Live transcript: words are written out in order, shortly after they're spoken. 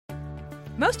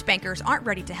Most bankers aren't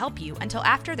ready to help you until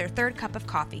after their third cup of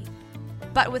coffee.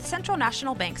 But with Central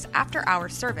National Bank's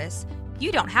after-hours service,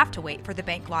 you don't have to wait for the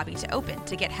bank lobby to open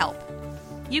to get help.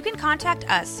 You can contact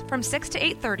us from 6 to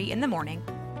 8:30 in the morning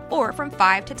or from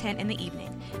 5 to 10 in the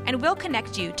evening, and we'll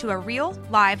connect you to a real,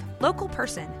 live, local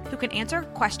person who can answer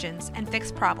questions and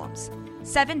fix problems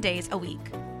 7 days a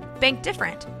week. Bank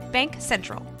different. Bank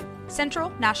Central. Central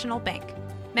National Bank.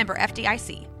 Member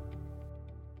FDIC.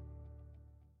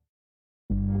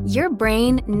 Your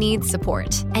brain needs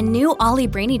support, and new Ollie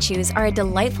Brainy Chews are a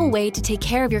delightful way to take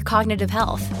care of your cognitive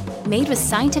health. Made with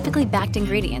scientifically backed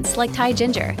ingredients like Thai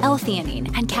ginger,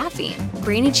 L-theanine, and caffeine,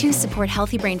 Brainy Chews support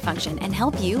healthy brain function and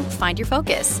help you find your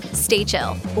focus, stay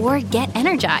chill, or get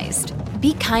energized.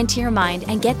 Be kind to your mind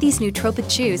and get these nootropic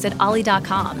chews at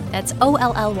ollie.com. That's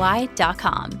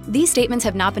OLLY.com. These statements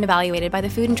have not been evaluated by the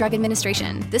Food and Drug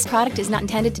Administration. This product is not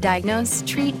intended to diagnose,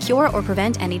 treat, cure, or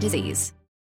prevent any disease.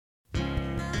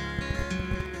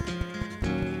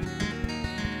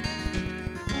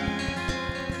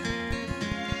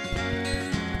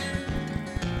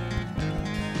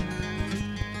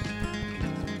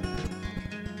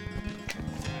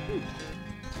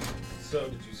 So,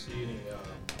 did you see any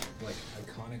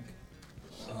iconic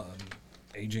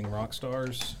aging rock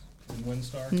stars in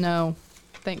Windstar? No,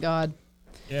 thank God.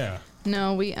 Yeah.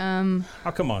 No, we Oh,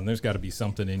 come on. There's got to be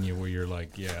something in you where you're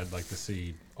like, yeah, I'd like to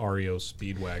see REO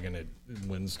Speedwagon at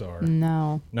Windstar.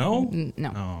 No. No?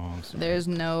 No. Oh, I'm sorry. There's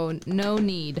no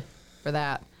need for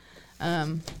that.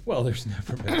 Well, there's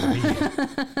never been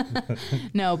a need.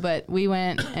 No, but we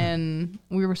went and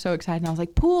we were so excited. And I was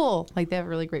like, pool. Like, they have a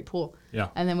really great pool. Yeah.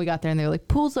 And then we got there and they were like,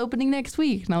 pool's opening next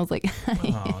week. And I was like,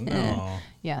 Oh, no.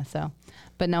 Yeah, so.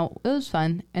 But no, it was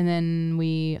fun. And then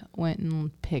we went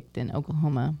and picked in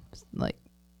Oklahoma, like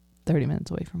 30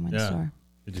 minutes away from Windstar. Yeah.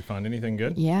 Did you find anything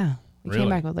good? Yeah. We Really? came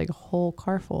back with like a whole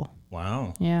car full.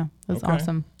 Wow. Yeah, it was Okay.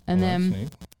 awesome. And Well, that's then neat.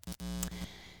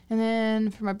 and then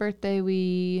for my birthday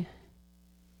we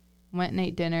went and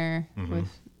ate dinner Mhm.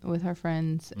 with our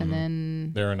friends, and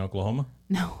then There in Oklahoma?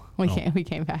 no, we Oh. we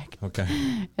came back. Okay.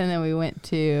 And then we went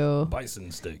to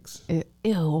Bison steaks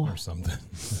ew. or something.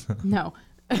 No.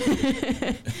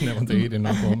 Isn't that what they eat in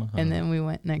Oklahoma? And then we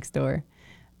went next door.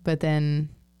 But then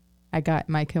I got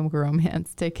My Chemical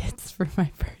Romance tickets for my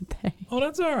birthday. Oh,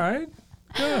 that's all right.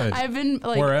 Good. I've been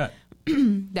like Where at?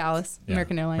 Dallas, Yeah,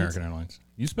 American Airlines. American Airlines.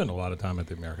 You spend a lot of time at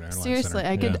the American Airlines Seriously,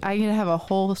 Center. I could have a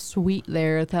whole suite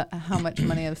there with how much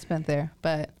money I've spent there.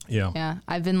 But Yeah. yeah,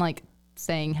 I've been like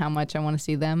saying how much I want to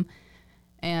see them,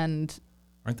 and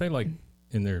Aren't they like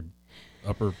in their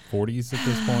upper 40s at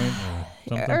this point or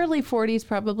something? early 40s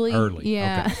probably. Early,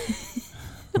 Yeah.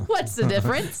 What's the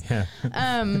difference? Yeah.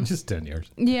 Just 10 years.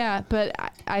 Yeah, but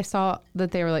I saw that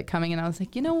they were like coming, and I was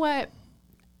like, you know what?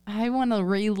 I want to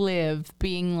relive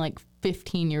being like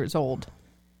 15 years old.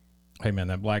 Hey, man,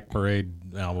 that Black Parade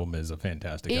album is a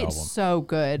fantastic It's album. so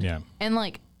good. Yeah. And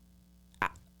like,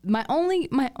 my only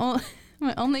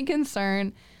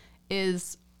concern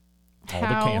is All the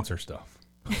cancer stuff.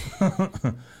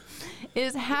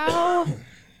 is how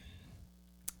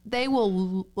they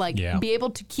will like Yeah. be able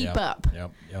to keep Yep, up,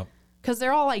 Yep. because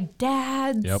they're all like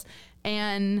dads. Yep.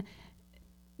 And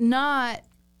not,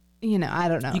 I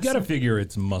don't know. You got to figure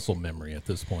it's muscle memory at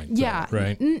this point. Yeah. Though,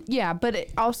 right? Yeah, but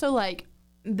it also like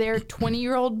their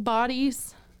 20-year-old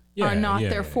bodies are not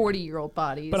their 40-year-old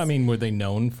bodies. But I mean, were they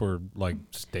known for like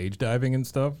stage diving and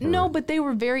stuff? or- No, but they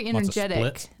were very Lots of energetic.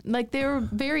 splits? Like they were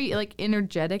very like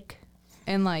energetic,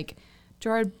 and like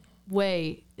Gerard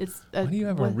Way is. Why do you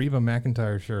have a Reba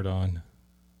McEntire shirt on?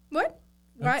 What?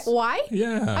 That's- Why?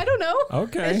 Yeah. I don't know.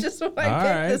 Okay. It's just what I All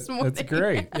picked right. this morning. That's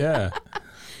great. Yeah.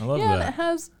 I love Yeah, that. it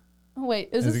has. Oh wait,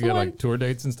 is Has this it the got one? like tour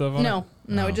dates and stuff on No,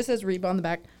 it? it just says Reba on the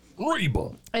back.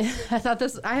 Reba. I thought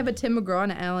this. I have a Tim McGraw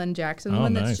and Alan Jackson Oh,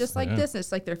 one that's nice, just like yeah. this. And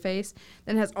it's like their face.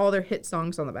 Then it has all their hit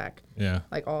songs on the back. Yeah.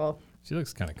 Like all. She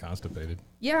looks kind of constipated.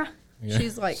 Yeah. Yeah.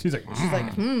 She's like.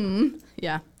 "Mm."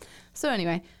 Yeah. So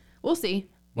anyway, we'll see.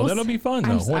 Well, that'll be fun,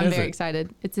 though. When I'm is very it?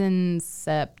 excited. It's in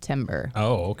September.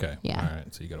 Oh, okay. Yeah. All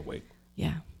right. So you got to wait.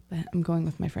 Yeah. But I'm going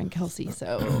with my friend Kelsey,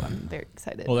 so I'm very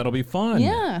excited. Well, that'll be fun.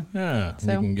 Yeah. Yeah.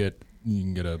 So- You can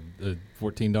get a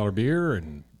 $14 beer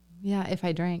and Yeah, if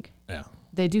I drank. yeah.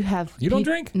 They do have. You don't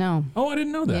drink? No. Oh, I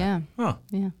didn't know that. Yeah. Huh.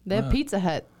 Yeah. They have Wow. Pizza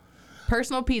Hut.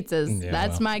 Personal pizzas. Yeah,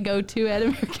 That's well. my go-to at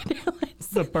American Airlines.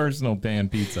 The personal pan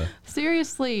pizza.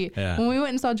 Seriously. Yeah. When we went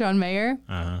and saw John Mayer,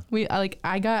 Uh-huh.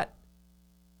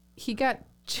 he got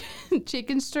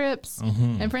chicken strips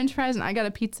Mm-hmm. and french fries, and I got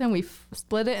a pizza, and we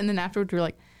split it, and then afterwards we were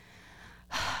like,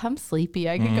 I'm sleepy.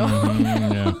 I could go home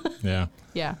now. Yeah.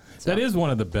 Yeah. That is one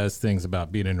of the best things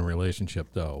about being in a relationship,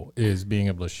 though, is being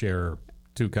able to share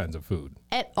two kinds of food.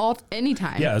 At any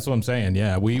time. Yeah, that's what I'm saying.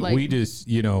 Yeah, we just,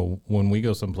 when we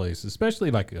go someplace,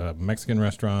 especially like a Mexican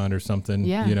restaurant or something,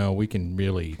 we can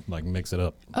really like mix it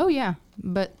up. Oh, yeah.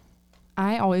 But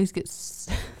I always get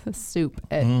soup.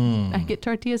 I get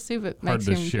tortilla soup at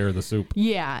Mexican. Hard to share the soup.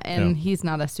 Yeah, and he's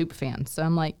not a soup fan. So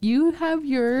I'm like, you have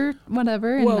your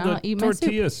whatever, and I'll eat my soup.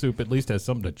 Tortilla soup at least has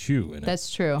something to chew in it. That's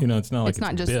true. It's not like it's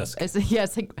not just bisque. It's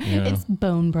like it's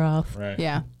bone broth. Right.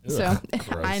 Yeah. Ugh, so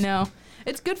gross. I know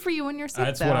it's good for you when you're sick.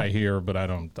 That's though. what I hear, but I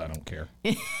don't care.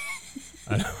 I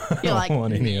You're don't like,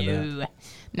 want any of that.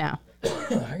 No.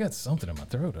 I got something in my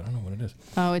throat. I don't know what it is.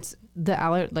 Oh, it's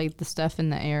the like the stuff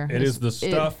in the air. It is the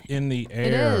stuff in the air.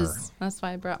 It is. That's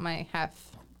why I brought my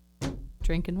half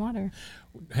drinking water.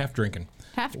 Half drinking.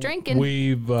 Half drinking.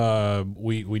 We've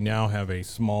we now have a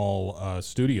small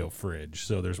studio fridge,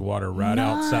 so there's water right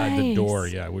outside the door.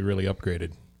 Yeah, we really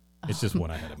upgraded. It's just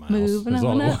one I had at my house. That's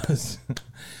all it was.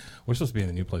 We're supposed to be in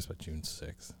the new place by June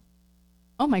 6th.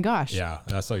 Oh my gosh. Yeah,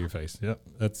 I saw your face. Yep,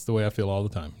 that's the way I feel all the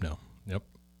time. No. Yep.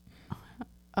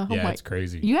 Oh yeah, it's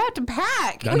crazy. You have to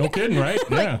pack. No kidding, right?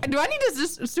 Yeah. Do I need to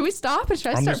should we stop and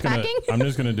should I start packing? I'm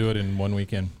just going to do it in one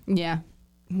weekend. Yeah.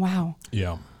 Wow.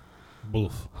 Yeah.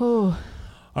 Boof. Oh.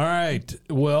 All right.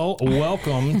 Well,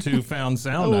 welcome to Found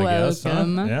Sound, I guess. Huh?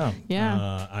 Yeah.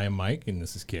 Yeah. I am Mike, and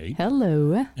this is Kate.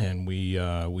 Hello. And we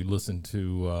listen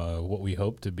to what we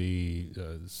hope to be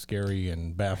scary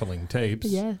and baffling tapes.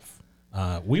 Yes.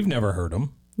 We've never heard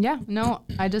them. Yeah. No,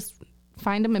 I just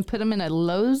find them and put them in a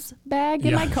Lowe's bag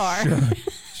in my car.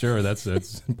 Sure. That's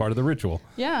part of the ritual.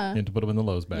 Yeah. You have to put them in the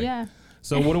Lowe's bag. Yeah.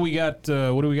 So what do we got?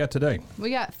 What do we got today?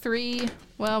 We got 3.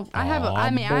 Well, I have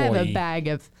a bag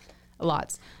of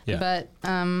lots. Yeah. But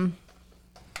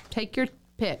take your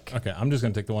pick. Okay, I'm just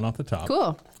gonna take the one off the top.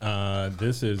 Cool.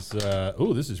 This is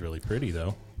really pretty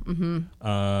though. Mm-hmm.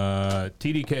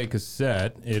 TDK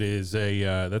cassette. It is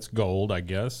a that's gold, I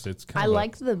guess. It's kind of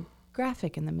like the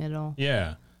graphic in the middle.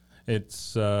 Yeah,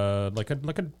 it's like a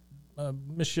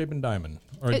misshapen diamond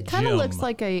or it kind of looks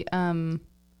like a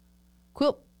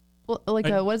quilt. Like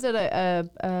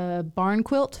a barn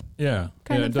quilt? Yeah.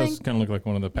 Kind of it does thing? kind of look like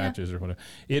one of the patches or whatever.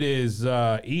 It is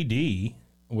ED,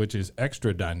 which is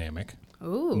extra dynamic.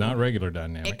 Ooh. Not regular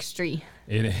dynamic. Extra.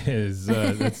 It is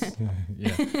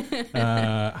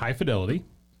high fidelity.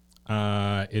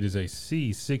 It is a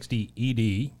C60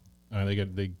 ED.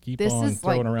 They keep on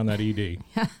throwing around that ED.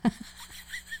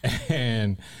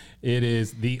 And it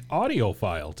is the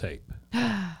audiophile tape.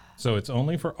 So it's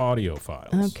only for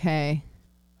audiophiles. Okay.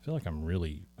 I feel like I'm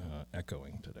really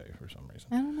echoing today for some reason.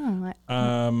 I don't know.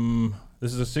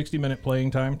 This is a 60-minute playing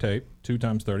time tape, 2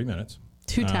 times 30 minutes.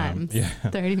 2 times. Yeah.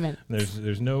 30 minutes.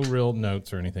 There's no real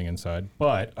notes or anything inside,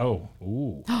 but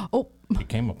it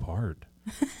came apart.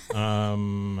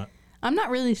 I'm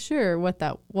not really sure what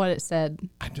it said.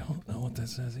 I don't know what that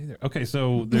says either. Okay,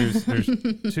 so there's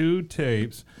 2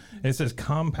 tapes. It says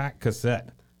compact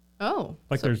cassette. Oh.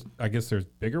 I guess there's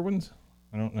bigger ones.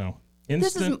 I don't know.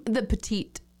 This is the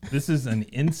petite. This is an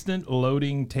instant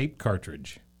loading tape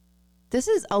cartridge. This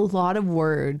is a lot of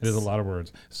words. It is a lot of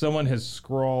words. Someone has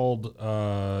scrawled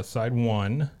side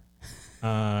 1,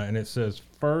 and it says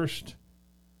first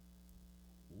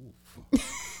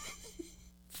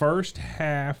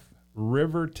half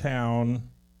Rivertown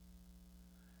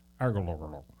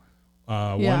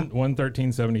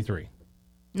 11373.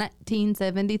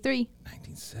 1973.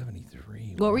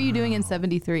 1973. What were you doing in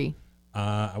 73?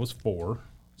 I was 4,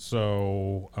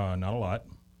 so not a lot.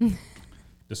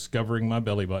 Discovering my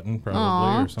belly button,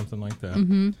 probably, or something like that.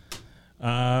 Mm-hmm.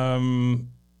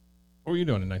 What were you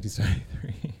doing in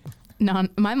 1973? No,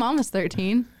 my mom was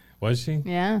 13. Was she?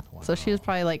 Yeah. Wow. So she was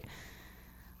probably like,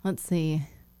 let's see,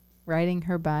 riding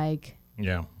her bike.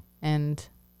 Yeah. And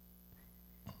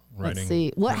writing. Let's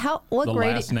see. What the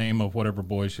grade? Last name of whatever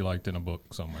boy she liked in a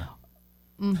book somewhere.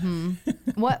 Mm-hmm.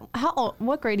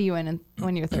 What grade are you in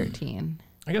when you're 13?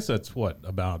 I guess that's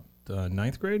about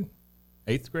 9th grade,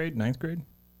 8th grade, 9th grade.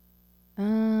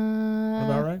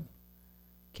 About right.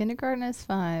 Kindergarten is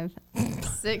 5,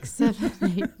 6, 7,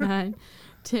 8, 9,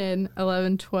 10,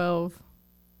 11, 12,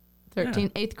 13,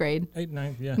 8th grade. 8,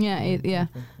 9, yeah. Yeah, 8, yeah.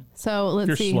 So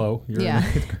let's see. You're slow. You're in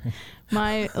 8th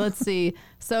grade. Let's see.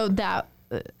 So that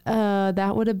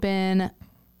would have been.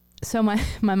 So my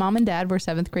mom and dad were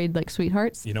 7th grade like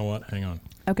sweethearts. You know what? Hang on.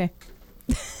 Okay.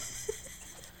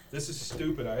 This is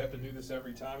stupid. I have to do this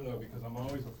every time though because I'm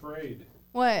always afraid.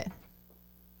 What?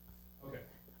 Okay.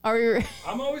 Are you?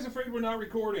 I'm always afraid we're not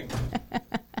recording.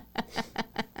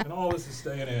 And all this is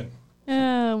staying in.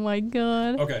 Oh my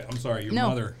God. Okay, I'm sorry. Your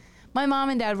my mom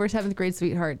and dad were 7th grade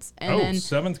sweethearts. And then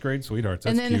 7th grade sweethearts.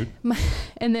 That's cute.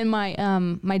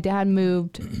 My dad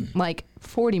moved like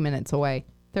 40 minutes away.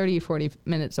 30, 40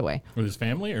 minutes away. With his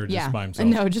family or just by himself?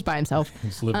 No, just by himself.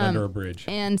 He's living under a bridge.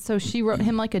 And so she wrote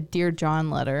him like a Dear John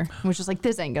letter, which was like,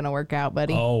 this ain't going to work out,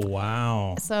 buddy. Oh,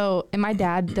 wow. So, and my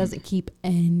dad doesn't keep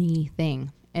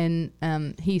anything. And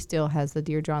he still has the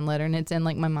Dear John letter, and it's in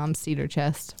like my mom's cedar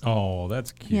chest. Oh,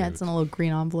 that's cute. Yeah, it's in a little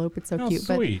green envelope. It's so cute.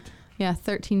 Sweet. But, yeah,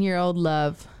 13-year-old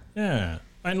love. Yeah.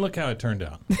 And look how it turned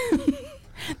out.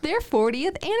 Their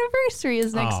 40th anniversary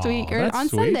is next week or on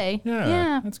sweet. Sunday.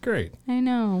 Yeah. That's great. I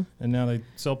know. And now they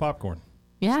sell popcorn.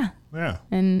 Yeah. Yeah.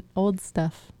 And old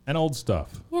stuff. And old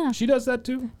stuff. Yeah. She does that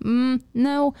too?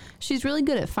 No, she's really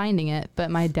good at finding it,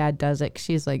 but my dad does it.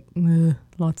 She's like,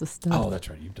 lots of stuff. Oh, that's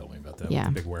right. You told me about that. Yeah.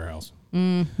 With the big warehouse.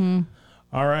 Mm-hmm.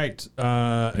 All right.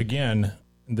 Again,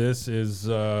 this is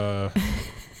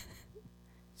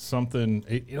something.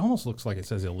 It almost looks like it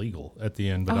says illegal at the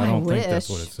end, but I don't think that's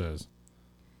what it says.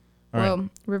 All right.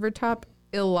 Rivertop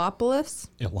Illiopolis.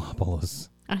 Illiopolis.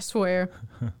 I swear.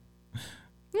 I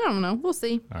don't know. We'll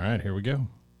see. All right, here we go.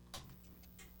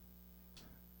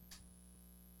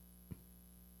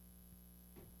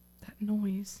 That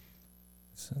noise.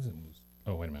 It says it was.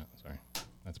 Oh, wait a minute. Sorry.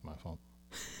 That's my fault.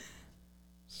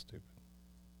 Stupid.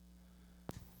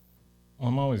 Well,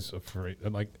 I'm always afraid.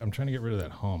 Like, I'm trying to get rid of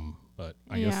that hum, but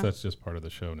I guess that's just part of the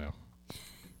show now.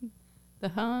 The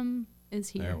hum is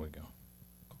here. There we go.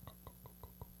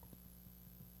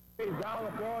 He's down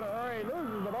the floor to hurry,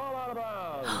 loses the ball out of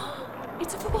bounds.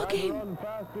 It's a football game. Run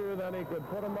faster than he could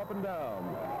put him up and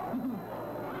down.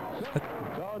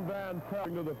 John Van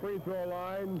Pelt to the free throw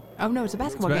line. Oh, no, it's a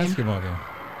basketball It's a game. basketball game.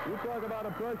 You talk about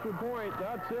a pressure point.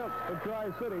 That's it for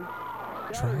Tri-City.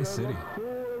 Tri-City.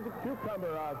 Cool as a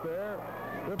cucumber out there.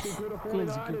 52 to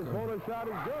 49. His bonus shot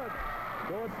is good.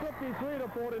 So it's 53 to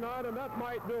 49, and that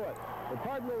might do it. The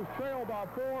Cardinals trail by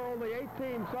 4, only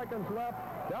 18 seconds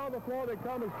left. Down the floor they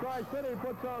come as Tri-City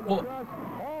puts on the press.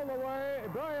 All the way,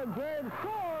 Brian James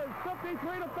scores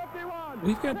 53 to 51.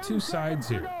 We've got two sides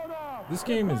here. This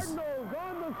game is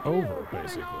over,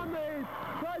 basically.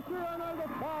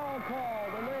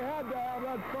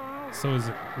 So is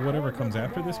it whatever comes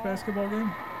after this basketball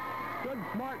game?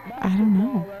 I don't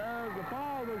know. The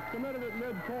foul was committed at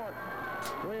midcourt.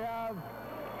 We have,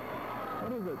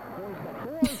 what is it?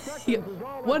 4 seconds is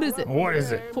all What is it? What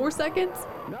is it? 4 seconds?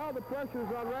 Now the pressure's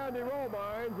on Randy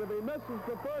Romines. If he misses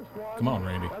the first one, Come on,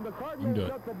 Randy. and the You can Cardinals do it.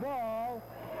 get the ball,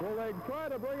 will they try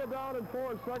to bring it down in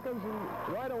 4 seconds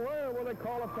and right away, or will they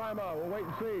call a timeout? We'll wait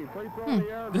and see. Free throw in the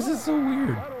air. This is so weird.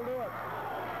 That'll do it.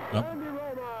 Nope. Randy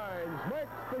Romines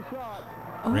makes the shot.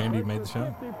 Randy made the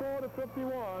shot. 54 to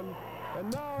 51. And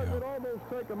now it would almost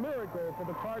take a miracle for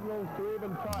the Cardinals to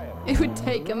even tie it. It would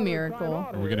take a miracle.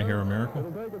 Are we going to hear a miracle?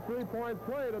 It'll take a 3-point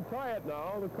play to tie it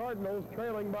now. The Cardinals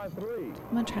trailing by 3. I'm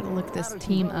going to try to look this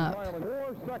team up.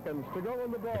 4 seconds to go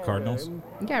in the ball. The Cardinals? game.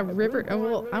 Yeah, River. Oh,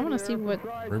 well, I want to see what.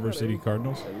 River City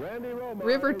Cardinals? Randy Romines,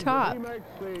 River Top. if he makes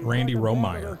the Randy second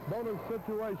Romeyer. bonus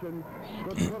situation,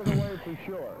 could put it away for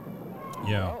sure.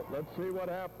 Yeah. Well, let's see what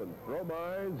happens.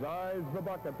 Romines eyes the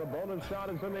bucket. The bonus shot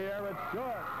is in the air. It's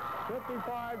good.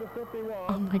 55 to 51.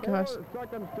 Oh, my gosh. 4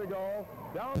 seconds to go.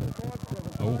 Down the court for the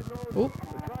Oh. Cardinals. Oop. The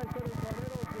Tri-City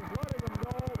Tornadoes is letting them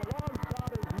go. The long shot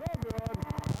is no good.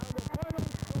 And the final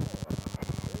score.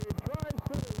 The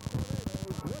Tri-City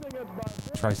Tornadoes winning it by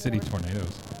 4 Tri-City points,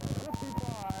 Tornadoes.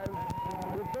 55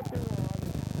 to 51.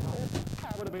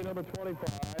 That would have been number 25,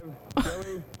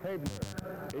 Jerry Havener.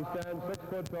 He stands 6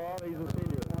 foot tall. He's a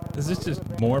senior. Is this just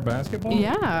more basketball?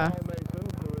 Yeah. Paul Mason,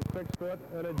 who is 6 foot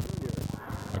and a junior.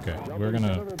 Okay, we're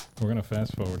gonna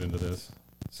fast forward into this.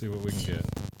 See what we can get.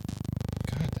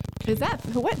 God, that Is that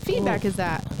what feedback is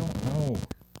that? I don't know.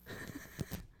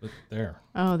 But there.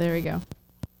 Oh, there we go.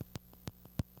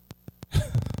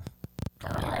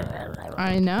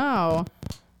 I know.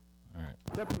 All right.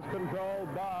 Tip is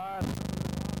controlled by.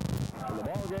 And the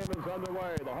ball game is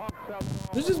underway. The Hawks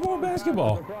have. This is more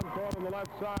basketball. The front court on the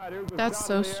left side. Here's a That's shot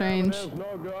so in the air, strange. but it is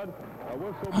no good. A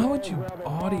whistle How would blows. you We have a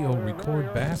audio foul there. record Very early in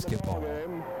the basketball?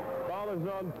 ballgame. Foul is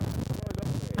on.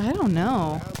 I don't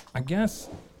know. I guess,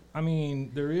 I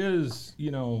mean, there is,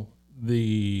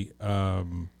 the,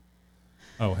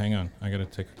 oh, hang on. I got to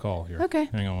take a call here. Okay.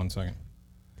 Hang on 1 second.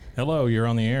 Hello, you're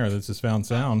on the air. This is Found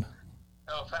Sound.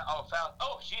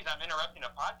 Oh, geez, I'm interrupting a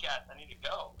podcast. I need to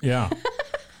go. Yeah.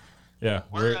 Yeah.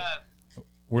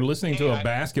 We're listening to a I-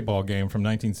 basketball game from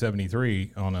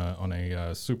 1973 on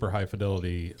a super high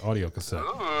fidelity audio cassette.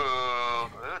 Ooh,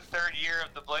 the third year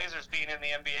of the Blazers being in the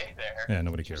NBA there. Yeah,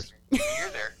 nobody cares. You're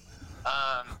there.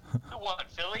 Who won,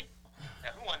 Philly?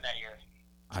 Yeah, who won that year?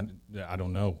 I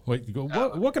don't know. Wait,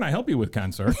 what can I help you with,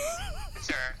 kind sir?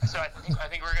 Sir, so I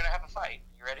think we're gonna have a fight.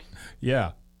 You ready?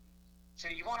 Yeah. So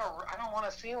I don't want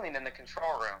a ceiling in the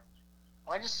control room.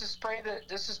 Why just paint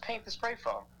the spray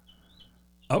foam?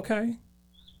 Okay.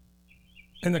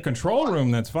 In the control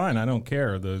room, that's fine. I don't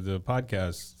care. The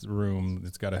podcast room,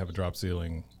 it's got to have a drop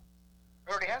ceiling.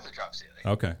 It already has a drop ceiling.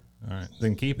 Okay. All right.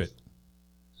 Then keep it.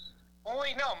 Well,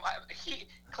 wait, no.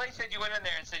 Clay said you went in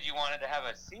there and said you wanted to have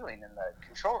a ceiling in the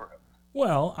control room.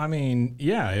 Well, I mean,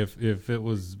 yeah, if it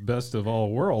was best of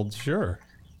all worlds, sure.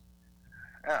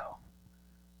 Oh.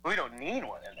 We don't need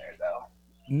one in there, though.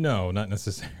 No, not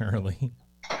necessarily.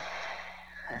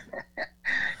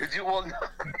 Well, no.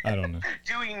 I don't know.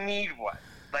 Do we need one?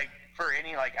 Like, for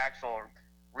any, like, actual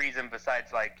reason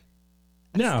besides, like,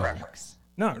 No. preference?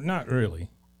 No, not really.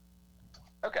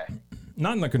 Okay.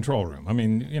 Not in the control room. I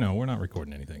mean, we're not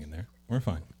recording anything in there. We're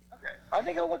fine. Okay. I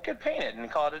think it'll look good painted and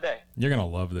call it a day. You're going to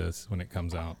love this when it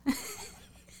comes out.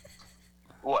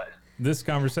 What? This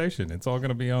conversation. It's all going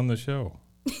to be on the show.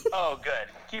 Oh, good.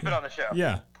 Keep it on the show.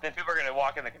 Yeah. Then people are going to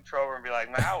walk in the control room and be like,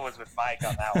 "How was with Mike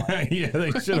on that one?" Yeah,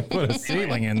 they should have put a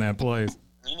ceiling in that place.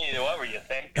 You needed, what were you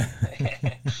thinking?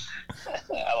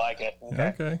 I like it.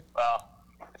 Okay. Well,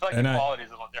 it's like the quality is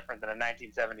a little different than a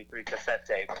 1973 cassette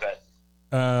tape, but...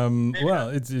 well,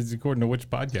 it's according to which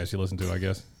podcast you listen to, I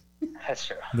guess. That's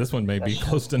true. This one may be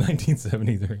close to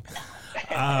 1973.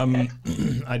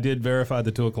 I did verify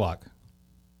the 2 o'clock.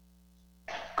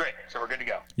 Great. So we're good to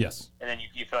go. Yes. And then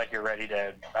you feel like you're ready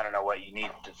to, I don't know what you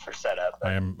need for setup.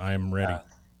 I am ready.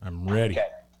 I'm ready. Okay.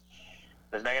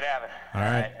 Let's make it happen. All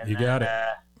right. And You got it.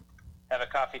 Have a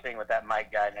coffee thing with that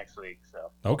Mike guy next week.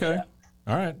 So. Okay. Yeah.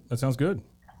 All right. That sounds good.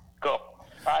 Cool. All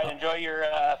right. Enjoy your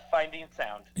finding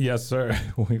sound. Yes, sir.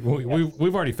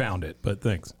 We've already found it, but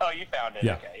thanks. Oh, you found it.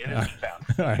 Yeah. Okay. It is found.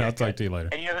 All right. I'll talk to you later.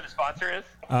 And you know who the sponsor is?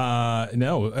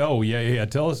 No. Oh, yeah.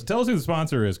 Tell us who the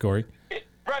sponsor is, Corey.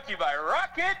 Brought to you by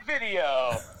Rocket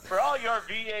Video for all your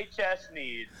VHS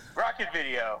needs. Rocket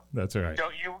Video. That's all right.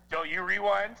 Don't you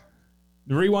rewind?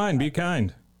 Rewind. Be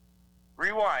kind.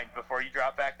 Rewind before you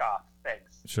drop back off.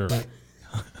 Thanks. Sure.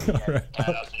 All right.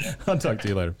 I'll talk to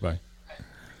you later. Bye.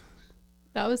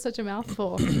 That was such a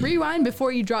mouthful. Rewind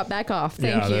before you drop back off.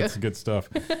 Thank you. Yeah, that's good stuff.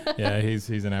 Yeah, he's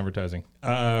in advertising.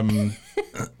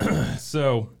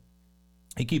 So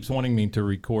he keeps wanting me to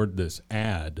record this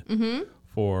ad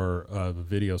for a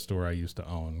video store I used to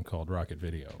own called Rocket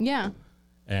Video. Yeah.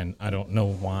 And I don't know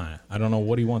why. I don't know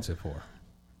what he wants it for.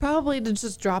 Probably to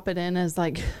just drop it in as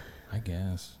like. I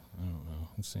guess. I don't know.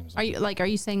 It seems. Are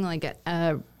you saying like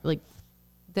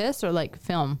this or like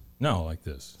film? No, like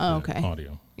this. Oh, okay.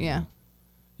 Audio. Yeah.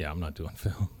 Yeah, I'm not doing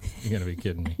film. You're gonna be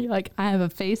kidding me. You're like, I have a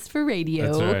face for radio.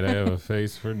 That's right. I have a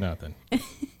face for nothing.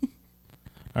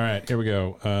 All right, here we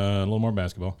go. A little more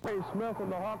basketball. Smith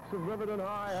and the Hawks of Riverton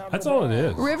High have That's the all ball. it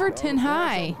is. Riverton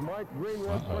High. Mike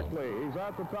Greenwood quickly. He's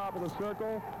at the top of the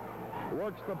circle.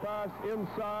 Works the pass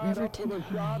inside. Riverton up with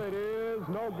a shot. It is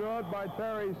no good by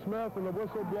Terry Smith, and the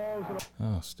whistle blows.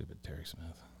 Oh, stupid Terry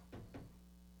Smith.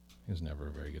 He was never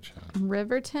a very good shot.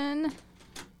 Riverton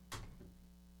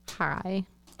High.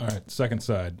 All right, second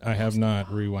side. I have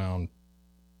not rewound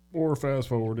or fast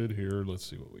forwarded here. Let's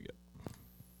see what we get.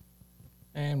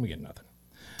 And we get nothing.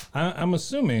 I'm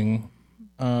assuming.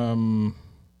 I'm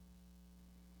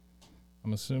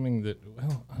assuming that.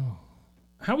 Well,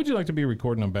 how would you like to be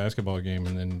recording a basketball game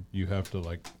and then you have to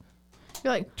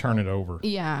You're like turn it over?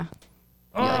 Yeah.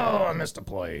 I missed a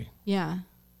play. Yeah.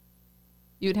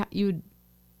 You would.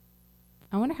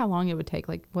 I wonder how long it would take.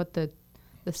 Like what the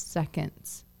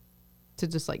seconds to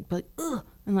just be like, ugh,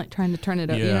 and like trying to turn it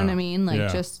up. You know what I mean?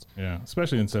 Like just. Yeah,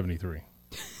 especially in '73.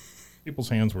 People's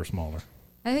hands were smaller.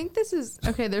 I think this is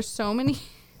okay. There's so many.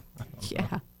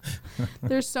 Yeah.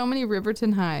 There's so many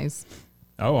Riverton Highs.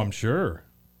 Oh, I'm sure.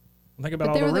 Think about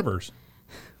all the rivers.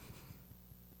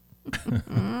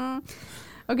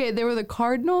 Okay, they were the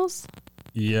Cardinals.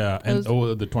 Yeah, and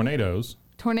the Tornadoes.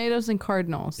 Tornadoes and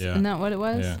Cardinals. Yeah. Isn't that what it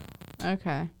was? Yeah.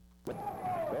 Okay. So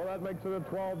that makes it a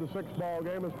 12-6 ball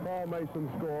game as Paul Mason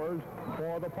scores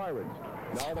for the Pirates.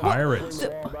 Now the Pirates. bring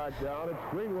the ball back down. It's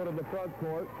Greenwood in the front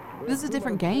court. This is a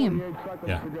different game. 48 seconds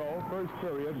Yeah. to go. First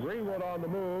period. Greenwood on the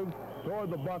move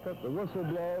toward the bucket. The whistle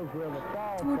blows. We have a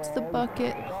foul Towards the called.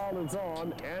 bucket. The foul is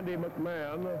on Andy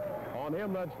McMahon. On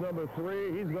him, that's number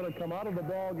 3. He's going to come out of the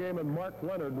ball game, and Mark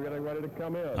Leonard getting ready to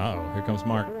come in. Oh, here comes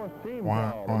Mark. Fourth team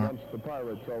foul against the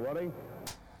Pirates already.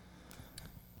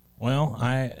 Well,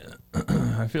 I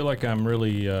feel like I'm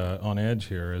really on edge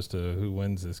here as to who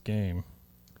wins this game.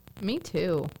 Me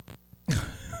too.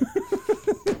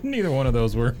 Neither one of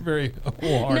those were very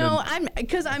wholehearted. No,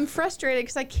 I'm frustrated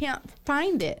because I can't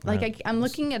find it. Like I'm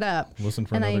looking it up. Listen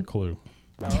for another clue.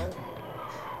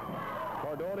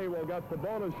 Cardoni will get the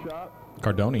bonus shot.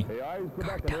 Cardoni. He eyes the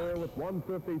Buccaneer with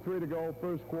 1:53 to go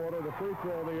first quarter. The free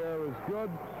throw in the air is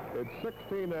good. It's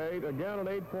 16-8. Again, an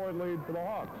 8-point lead for the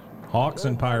Hawks. Hawks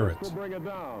and Pirates. Will bring it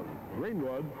down.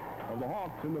 Greenwood of the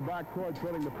Hawks in the backcourt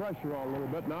putting the pressure on a little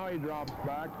bit. Now he drops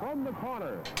back from the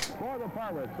corner for the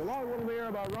Pirates. The long one in the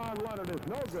air by Ron Leonard is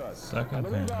no good. Second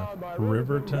half.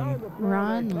 Riverton.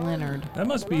 Ron Leonard. That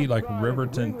must be like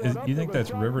Riverton. You think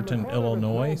that's Riverton,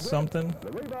 Illinois something?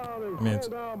 I mean, it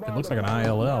looks like an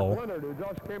ILL. Leonard, who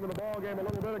just came in the ball game a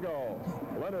little bit ago.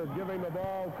 Leonard giving the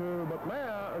ball to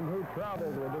McMahon, who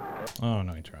traveled with it. Oh,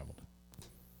 no, he traveled.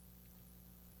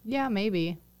 Yeah,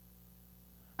 maybe.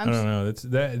 I don't know.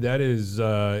 That is,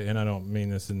 and I don't mean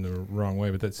this in the wrong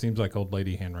way, but that seems like old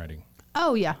lady handwriting.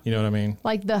 Oh yeah. You know what I mean?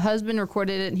 Like the husband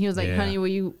recorded it, and he was like, "Honey, will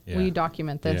you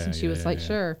document this?" And she was like,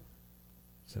 "Sure."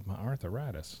 Said my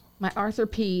arthritis. My Arthur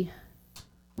P.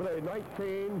 A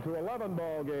 19-11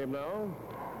 ball game now.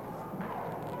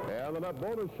 And the net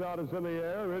bonus shot is in the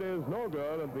air. It is no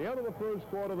good. At the end of the first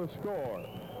quarter, the score.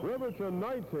 Riverton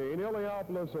 19,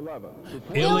 Illiopolis 11.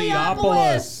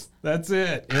 Illiopolis! That's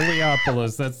it.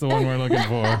 Illiopolis. That's the one we're looking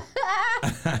for.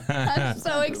 I'm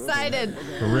so excited.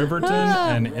 Riverton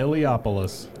and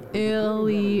Illiopolis.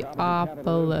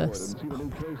 Illiopolis.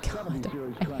 Oh, God,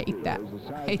 I hate that.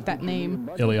 I hate that name.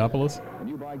 Illiopolis?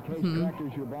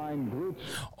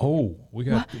 Oh, we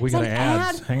got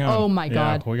ads. Ad? Hang on. Oh, my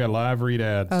God. We got live read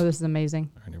ads. Oh, this is amazing.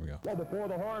 All right, here we go. Well, before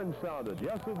the horn sounded.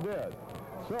 Yes, it did.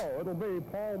 So it'll be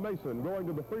Paul Mason going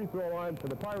to the free throw line for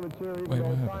the Pirates here, even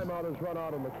though timeout has run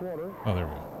out in the quarter. Oh, there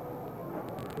we go.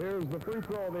 Here's the free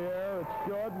throw in the air. It's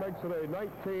good. Makes it a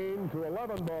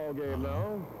 19-11 ball game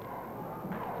now.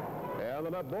 And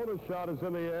the net bonus shot is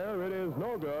in the air. It is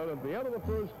no good. At the end of the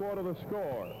first quarter, the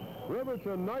score.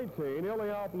 Riverton 19,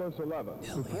 Illiopolis 11.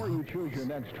 Before you choose your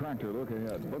next tractor, look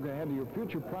ahead. Look ahead to your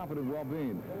future profit and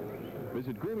well-being.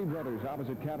 Visit Greeley Brothers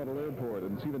opposite Capitol Airport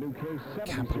and see the new Case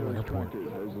 70 series tractors.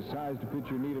 There's the size to fit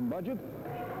your need and budget.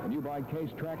 When you buy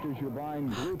Case tractors, you're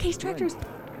buying Case tractors.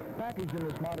 Packaged in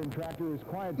this modern tractor is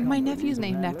quiet. My nephew's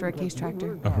named after a Case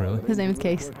tractor. Oh, really? His name is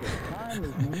Case.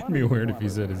 It'd be weird if he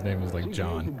said his name was like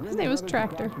John. His name was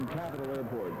Tractor.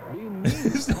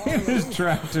 His name is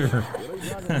Tractor.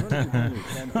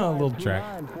 Oh, a little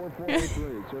track.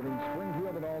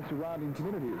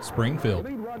 Springfield.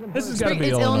 This has got to be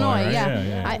it's Illinois, right?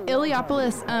 Yeah.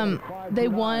 Illiopolis, they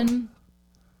won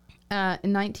in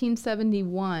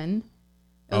 1971.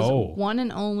 It was one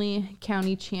and only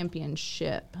county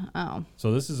championship. Oh.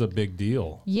 So this is a big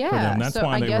deal. Yeah. For them. That's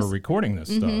why they were recording this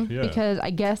stuff. Yeah. Because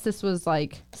I guess this was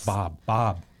like... Bob.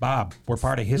 We're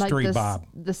part of history, like Bob.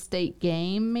 The state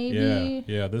game, maybe?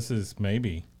 Yeah, this is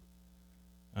maybe.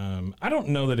 I don't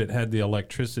know that it had the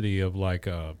electricity of like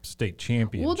a state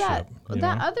championship. Well,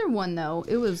 that other one, though,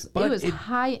 it was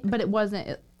high, but it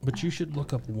wasn't... But you should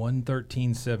look up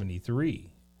 11373.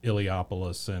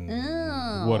 Illiopolis and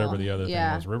whatever the other thing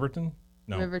was. Riverton?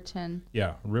 No. Riverton.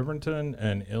 Yeah, Riverton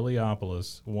and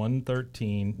Illiopolis,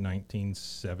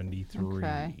 113-1973. Okay.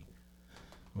 I'm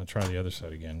going to try the other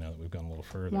side again now that we've gone a little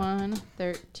further.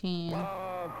 113.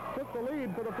 Took the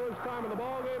lead for the first time in the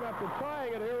ballgame after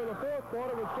trying it here in the fourth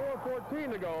quarter with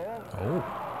 4:14 to go. Oh.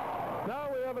 Now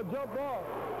we have a jump ball.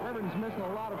 Evans missing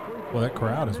a lot of free throws. Well, that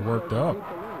crowd is worked up.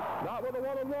 Not with a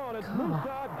one-on-one. It's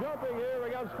Mooshot jumping here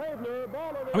against Havner.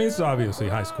 I mean, it's obviously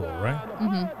high school, right?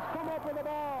 Mm-hmm. Come up with the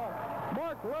ball.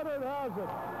 Mark Leonard has it.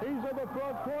 He's in the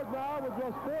front court now with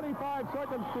just 45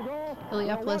 seconds to go.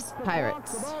 Illiopolis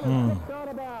Pirates.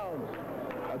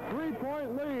 A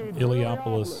 3-point lead.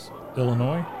 Illiopolis,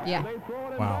 Illinois? Yeah.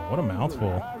 Wow, what a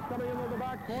mouthful.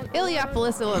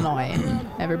 Illiopolis, Illinois,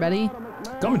 everybody.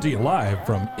 Coming to you live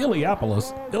from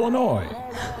Illiopolis, Illinois,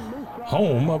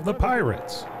 home of the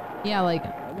Pirates. Yeah, like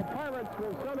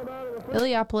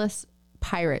Illiopolis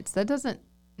Pirates. That doesn't.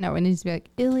 No, it needs to be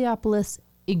like Illiopolis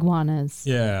Iguanas.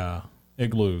 Yeah,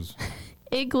 igloos.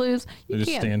 Igloos. They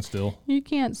just stand still. You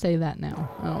can't say that now,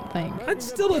 I don't think. It's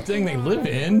still a thing they live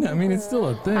in. I mean, it's still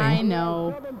a thing. I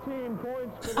know.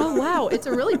 Oh, wow. It's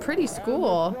a really pretty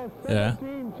school. Yeah.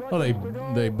 Oh,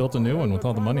 they built a new one with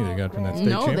all the money they got from that state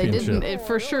championship. No, they didn't. It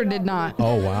for sure did not.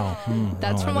 Oh, wow.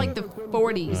 That's from like the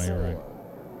 40s. No, you're right.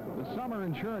 The Summer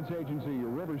Insurance Agency, your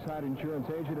Riverside Insurance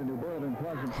agent in New Bern and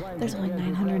Pleasant Plains. There's only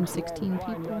 916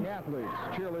 people. Young athletes,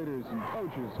 cheerleaders, and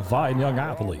coaches. Fine young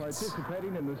athletes.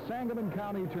 Participating in the Sangamon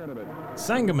County Tournament.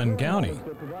 Sangamon County.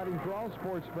 They're providing for all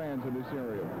sports fans in this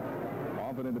area.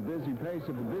 Often in the busy pace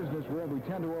of the business world, we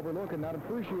tend to overlook and not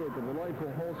appreciate the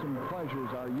delightful, wholesome pleasures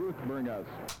our youth bring us.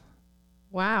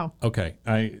 Wow. Okay,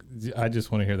 I just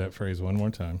want to hear that phrase one more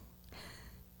time.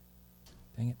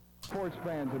 Dang it. Sports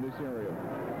fans in this area.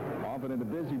 Often in the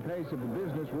busy pace of the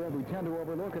business world, we tend to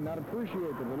overlook and not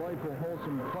appreciate the delightful,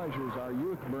 wholesome pleasures our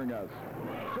youth bring us.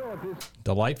 So at this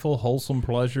Delightful, wholesome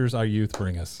pleasures our youth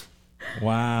bring us.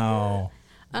 Wow.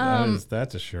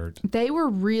 That's a shirt. They were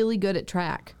really good at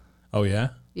track. Oh, yeah?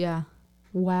 Yeah.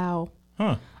 Wow.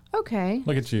 Huh. Okay.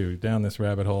 Look at you down this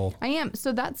rabbit hole. I am.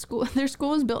 So that school, their school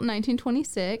was built in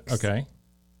 1926. Okay.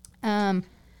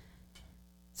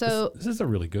 So this is a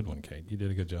really good one, Kate. You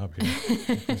did a good job here.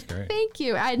 That's great. Thank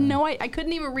you. I had I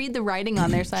couldn't even read the writing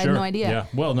on there, so I Sure. had no idea. Yeah.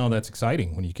 Well, no, that's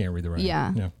exciting when you can't read the writing.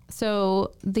 Yeah.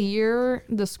 So the year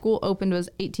the school opened was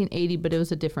 1880, but it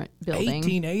was a different building.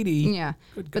 1880? Yeah.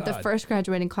 Good But the God. first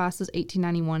graduating class was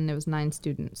 1891, and there was 9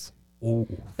 students. Oh.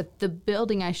 But the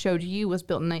building I showed you was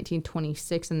built in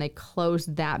 1926, and they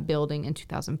closed that building in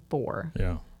 2004.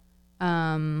 Yeah.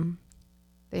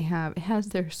 It has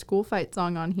their school fight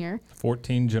song on here.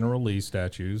 14 General Lee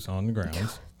statues on the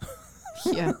grounds.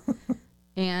 Yeah.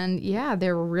 And yeah,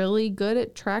 they're really good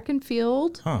at track and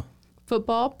field. Huh.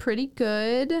 Football, pretty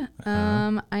good.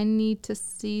 I need to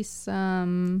see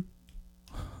some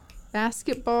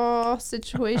basketball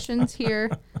situations here.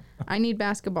 I need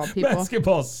basketball, people.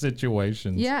 Basketball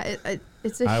situations. Yeah,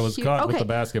 it's a I was caught with the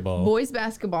basketball. Boys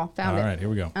basketball. Found it. All right, here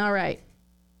we go. All right.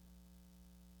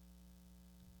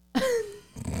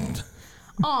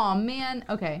 Oh, man.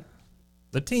 Okay.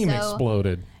 The team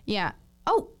exploded. Yeah.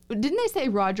 Oh, didn't they say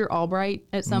Roger Albright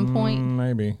at some point?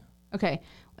 Maybe. Okay.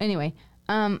 Anyway,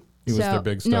 He was their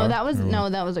big star? No,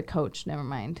 that was a coach. Never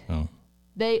mind. Oh.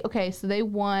 So they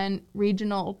won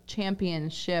regional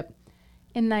championship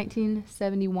in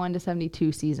 1971 to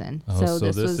 72 season. Oh, so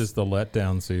this is the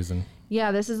letdown season.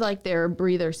 Yeah, this is like their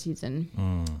breather season.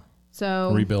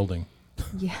 So Rebuilding.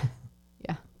 Yeah.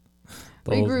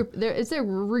 Those- It's their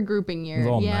regrouping year. Those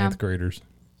all Yeah. ninth graders.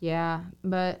 Yeah,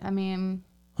 but I mean,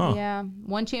 yeah,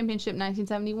 one championship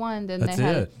 1971. Then That's they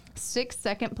had it. 6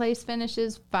 second place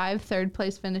finishes, 5 third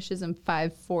place finishes, and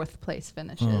 5 fourth place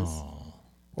finishes. Oh,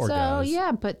 poor So guys.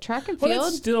 yeah, but track and Well, field.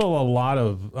 that's still a lot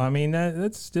of. I mean,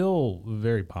 that's still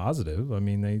very positive. I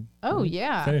mean, they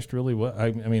finished really well. I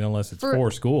mean, unless it's For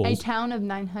 4 schools. a town of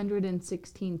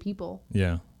 916 people.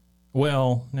 Yeah.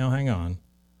 Well, now hang on.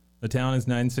 The town is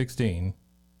 916,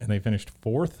 and they finished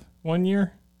 4th one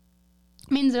year.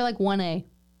 Means they're like 1A.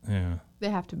 Yeah, They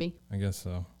have to be. I guess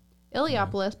so.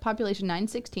 Illiopolis, population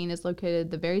 916, is located at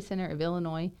the very center of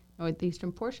Illinois,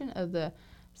 northeastern portion of the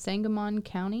Sangamon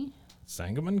County.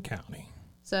 Sangamon County.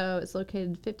 So it's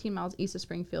located 15 miles east of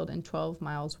Springfield and 12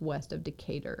 miles west of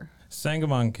Decatur.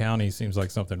 Sangamon County seems like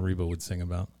something Reba would sing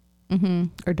about.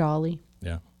 Or Dolly.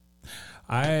 Yeah.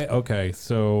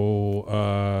 So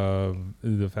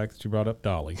the fact that you brought up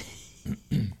Dolly.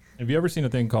 Have you ever seen a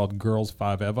thing called Girls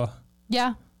 5 Eva?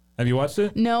 Yeah. Have you watched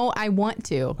it? No, I want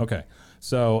to. Okay.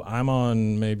 So I'm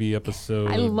on maybe episode...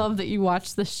 I love that you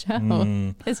watch the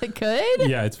show. Is it good?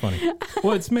 Yeah, it's funny.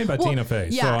 Well, it's made by Tina Fey.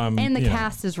 Yeah, so I'm, and the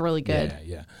cast is really good.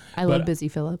 Yeah. I love Busy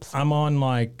Phillips. I'm on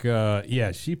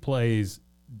she plays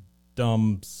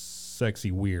dumb,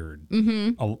 sexy, weird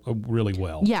really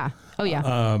well. Yeah. Oh,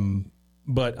 yeah.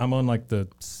 But I'm on like the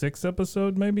 6th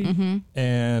episode maybe,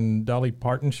 and Dolly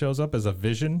Parton shows up as a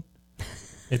vision.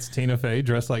 It's Tina Fey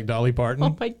dressed like Dolly Parton.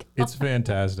 Oh my God. It's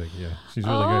fantastic. Yeah, she's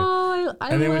really great. Oh, I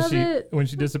And then love it. when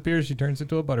she disappears, she turns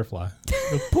into a butterfly.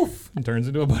 Goes poof, and turns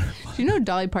into a butterfly. Do you know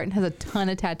Dolly Parton has a ton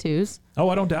of tattoos? Oh,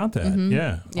 I don't doubt that.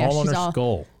 Yeah, Yeah, all on she's her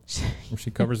skull. Where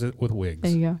she covers it with wigs.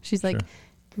 There you go. She's like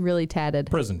really tatted.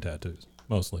 Prison tattoos,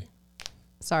 mostly.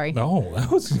 Sorry. Oh,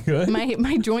 that was good.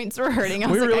 My joints were hurting. I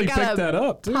was we like, really I gotta picked that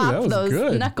up, too. pop That was those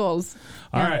good. knuckles.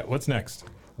 All right, what's next?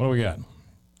 What do we got?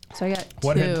 So I got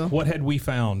What two. had we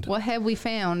found? What have we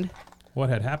found? What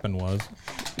had happened was...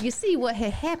 You see, what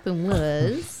had happened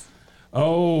was...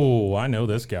 Oh, I know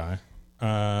this guy.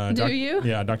 Do you?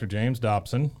 Yeah, Dr. James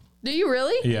Dobson. Do you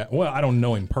really? Yeah, well, I don't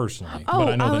know him personally, Oh,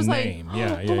 but I know I was the like, name.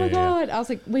 Yeah. Oh my God. I was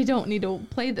like, we don't need to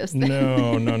play this thing.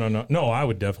 No. No, I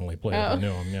would definitely play it if I Oh.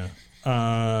 knew him, yeah.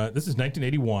 This is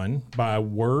 1981 by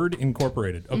Word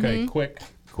Incorporated. Okay, quick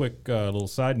little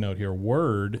side note here.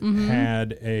 Word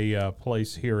had a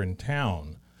place here in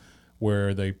town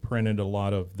where they printed a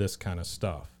lot of this kind of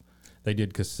stuff. They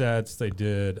did cassettes. They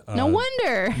did... No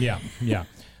wonder. Yeah.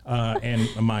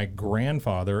 And my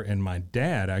grandfather and my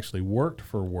dad actually worked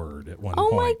for Word at one point.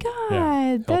 Oh my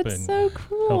God. That's so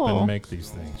cool. Helping make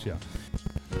these things, yeah.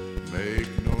 Make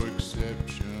no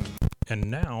exception. And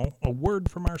now, a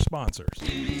word from our sponsors.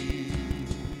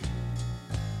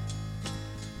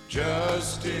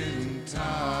 just in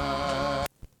time.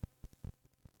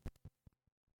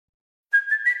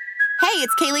 Hey,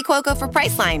 it's Kaylee Cuoco for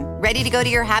Priceline. Ready to go to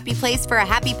your happy place for a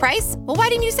happy price? Well, why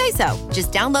didn't you say so?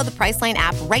 Just download the Priceline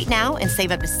app right now and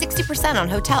save up to 60% on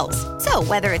hotels. So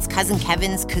whether it's Cousin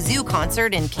Kevin's Kazoo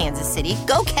Concert in Kansas City,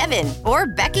 go Kevin, or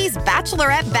Becky's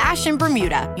Bachelorette Bash in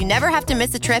Bermuda, you never have to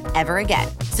miss a trip ever again.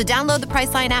 So download the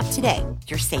Priceline app today.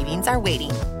 Your savings are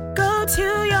waiting. Go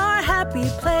to your happy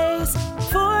place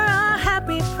for a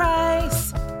happy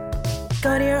price.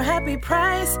 Go to your happy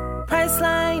price,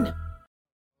 Priceline.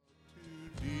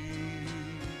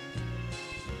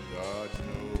 God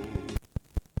knows.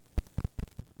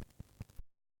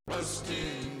 Just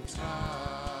in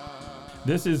time.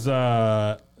 This is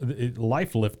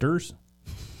Life Lifters.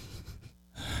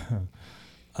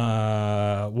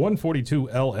 142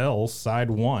 LL, side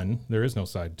 1. There is no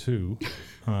side 2.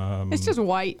 It's just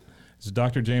white. It's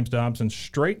Dr. James Dobson,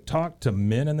 straight talk to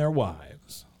men and their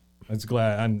wives.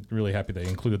 I'm really happy they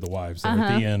included the wives there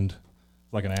at the end,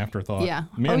 like an afterthought. Yeah.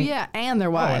 Men, oh, yeah, and their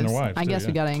wives. and their wives, I too, guess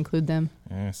we got to include them.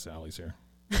 Sally's here.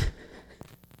 All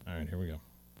right, here we go.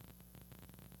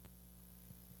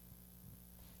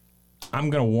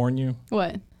 I'm going to warn you.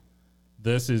 What?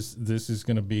 This is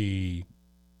going to be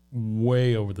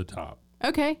way over the top.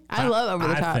 Okay. I love over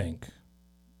the top. I think.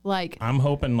 Like, I'm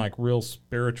hoping like real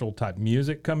spiritual type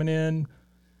music coming in.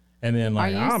 And then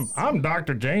like, I'm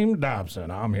Dr. James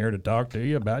Dobson. I'm here to talk to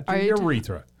you about your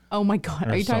urethra. Oh my God.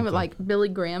 Are you talking about something. like Billy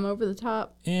Graham over the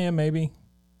top? Yeah, maybe.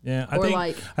 Yeah.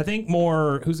 I think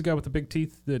more, who's the guy with the big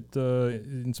teeth that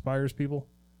inspires people?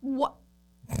 What?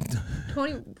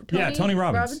 Tony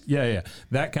Robbins. Yeah.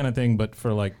 That kind of thing, but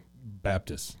for like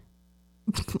Baptists.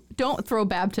 Don't throw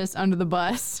Baptists under the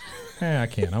bus. I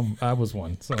can't. I was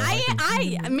one. So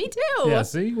me too. Yeah,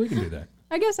 see, we can do that.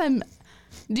 I guess I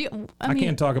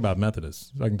can't talk about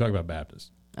Methodists. I can talk about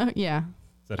Baptists. Yeah.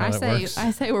 Is that how that works?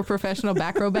 I say we're professional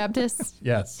back row Baptists.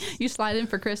 Yes. You slide in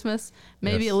for Christmas,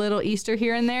 maybe a little Easter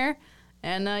here and there,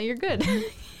 and you're good.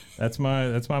 That's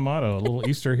my motto. A little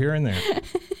Easter here and there.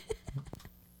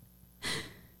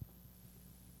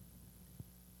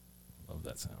 Love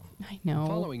that sound. I know. The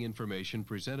following information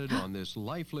presented on this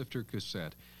Life Lifter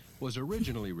cassette was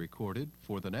originally recorded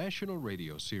for the national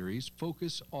radio series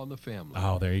Focus on the Family.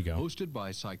 Oh, there you go. Hosted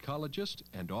by psychologist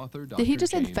and author Dr. Did he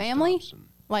just James say family? Dobson.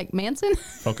 Like Manson?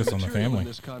 Focus on the Material in family.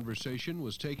 This conversation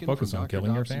was taken Focus from on Dr.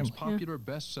 killing your Dobson's family. popular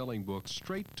best-selling book,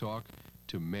 Straight Talk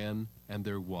to Men and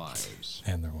Their Wives.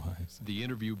 And their wives. The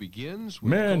interview begins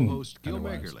with Men co-host Gil and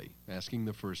their wives. Meggerly asking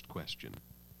the first question.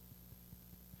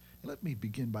 Let me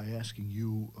begin by asking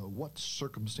you what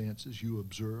circumstances you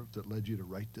observed that led you to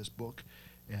write this book,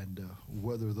 and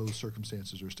whether those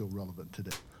circumstances are still relevant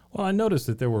today. Well, I noticed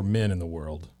that there were men in the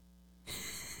world.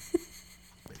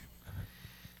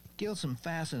 Gil, some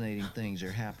fascinating things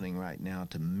are happening right now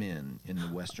to men in the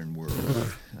Western world.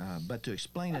 But to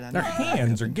explain it, I Their need to back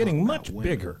hands up are and getting talk much about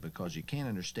women, bigger. because you can't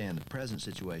understand the present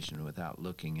situation without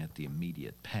looking at the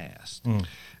immediate past.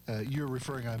 You're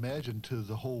referring, I imagine, to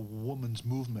the whole woman's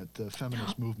movement, the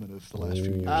feminist movement of the last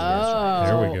few years. Oh,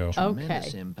 There we go. Tremendous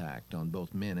Okay. impact on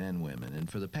both men and women. And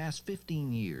for the past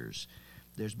 15 years,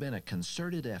 there's been a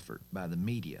concerted effort by the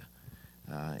media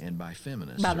and by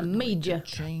feminists By the certainly, media. to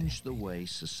change the way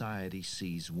society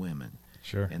sees women.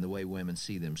 Sure. And the way women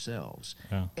see themselves.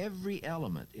 Yeah. Every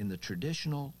element in the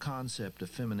traditional concept of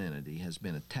femininity has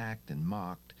been attacked and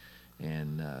mocked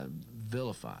and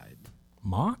vilified.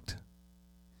 Mocked?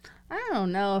 I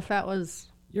don't know if that was...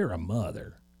 You're a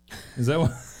mother. Is that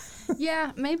what?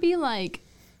 Yeah, maybe like...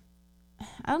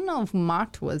 I don't know if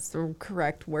mocked was the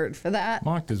correct word for that.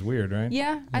 Mocked is weird, right?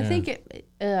 Yeah, I think it...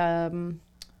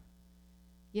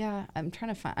 yeah, I'm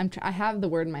trying to find... I have the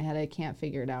word in my head. I can't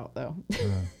figure it out, though.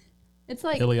 It's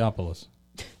like... Illiopolis.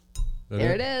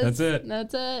 There it is. That's it.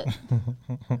 That's it.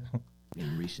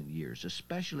 In recent years,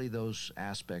 especially those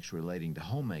aspects relating to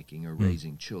homemaking or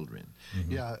raising children.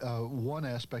 Yeah, one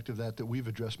aspect of that we've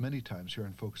addressed many times here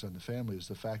on Focus on the Family is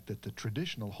the fact that the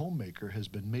traditional homemaker has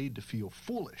been made to feel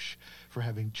foolish for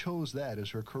having chose that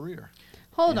as her career.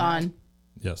 Hold on.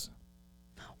 Yes.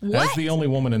 What? As the only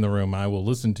woman in the room, I will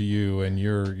listen to you and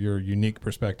your unique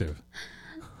perspective.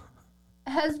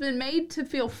 Has been made to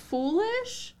feel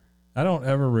foolish? I don't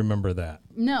ever remember that.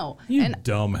 No. You and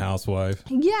dumb housewife.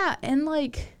 yeah, and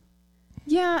like,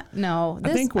 yeah, no.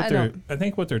 This, I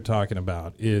think what they're talking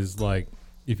about is like,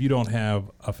 if you don't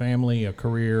have a family, a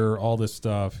career, all this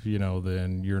stuff,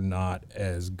 then you're not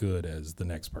as good as the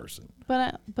next person.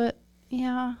 But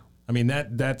yeah. I mean,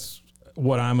 that's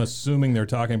what I'm assuming they're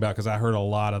talking about, because I heard a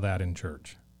lot of that in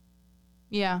church.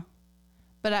 Yeah.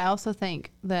 But I also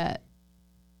think that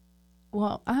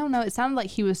well, I don't know. It sounded like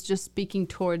he was just speaking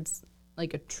towards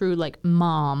like a true like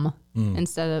mom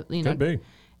instead of, Could be.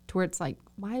 Towards like,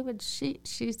 why would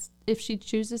she's if she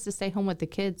chooses to stay home with the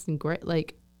kids and great,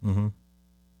 like,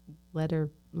 let her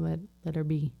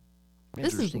be.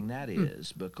 Interesting that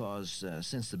is, because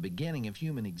since the beginning of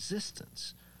human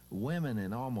existence, women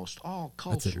in almost all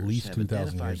cultures at least have 2,000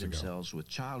 identified years ago. themselves with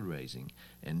child raising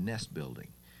and nest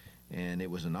building. And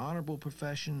it was an honorable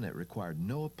profession that required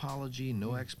no apology,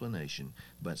 no explanation.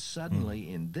 But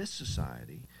suddenly in this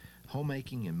society,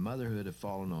 homemaking and motherhood have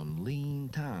fallen on lean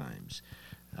times.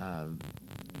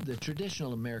 The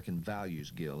traditional American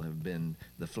values, Gil, have been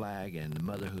the flag and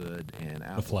motherhood and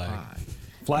apple pie.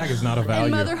 Flag is not a value.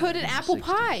 And motherhood and apple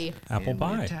pie. Apple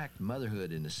pie. We attacked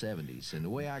motherhood in the 70s, and the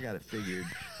way I got it figured,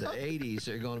 the 80s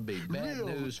are going to be bad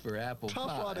news for apple pie.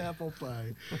 Tough on apple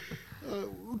pie.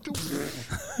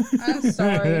 I'm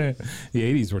sorry.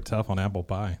 The 80s were tough on apple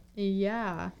pie.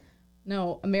 Yeah.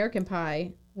 No, American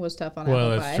Pie was tough on apple pie.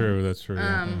 Well, that's true. That's true.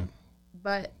 Yeah.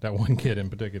 But that one kid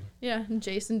in particular. Yeah,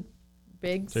 Jason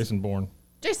Biggs. Jason Bourne.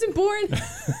 Jason Bourne.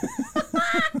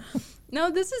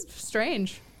 No, this is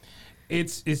strange.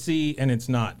 It's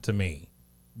not to me,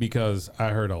 because I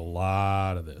heard a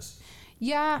lot of this.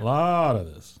 Yeah. A lot of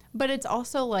this. But it's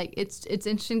also like it's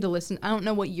interesting to listen. I don't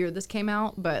know what year this came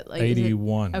out, but like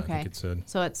 81. Okay. I think it said.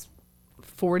 So it's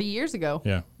 40 years ago.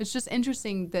 Yeah. It's just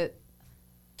interesting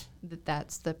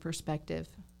that's the perspective.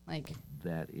 Like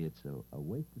that it's a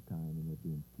waste of time and they're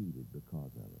being cheated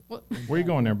because of it. What? Where you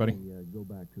going there, buddy? Go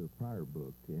back to a prior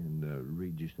book and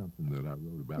read you something that I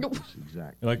wrote about this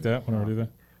exact. You like that? When I do that?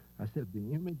 I said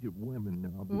the image of women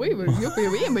now. Wait,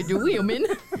 the image of women.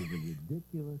 Is a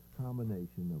ridiculous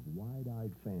combination of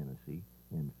wide-eyed fantasy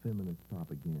and feminist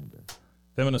propaganda.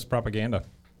 Feminist propaganda.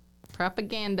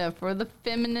 Propaganda for the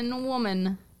feminine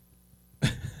woman.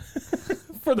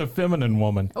 For the feminine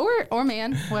woman. Or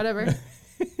man, whatever.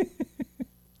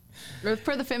 Or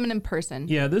for the feminine person.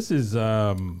 Yeah, this is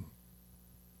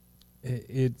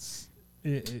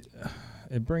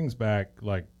it brings back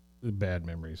like bad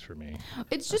memories for me.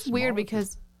 It's just weird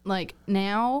because like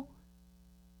now,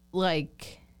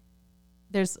 like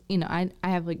there's I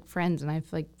have like friends and I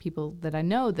have like people that I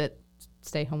know that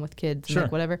stay home with kids and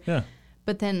like whatever. Yeah.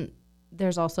 But then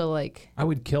there's also like I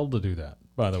would kill to do that.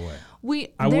 By the way,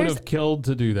 I would have killed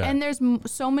to do that. And there's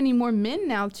so many more men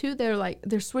now too.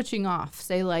 They're switching off.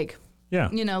 Say like,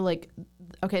 like,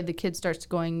 okay, the kid starts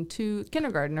going to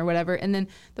kindergarten or whatever, and then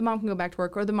the mom can go back to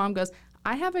work, or the mom goes,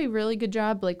 I have a really good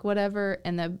job, like whatever,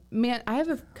 and the man, I have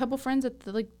a couple friends that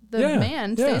the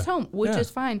man stays home, which is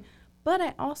fine, but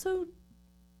I also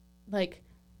like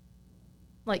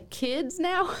kids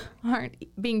now aren't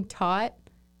being taught,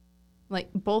 like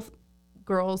both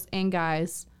girls and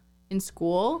guys in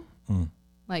school,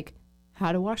 like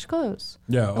how to wash clothes.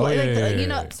 Yeah. Oh,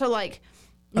 yeah. So like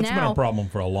that's now, been a problem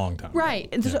for a long time. Right.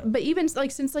 Yeah. But even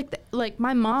like since like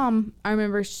my mom, I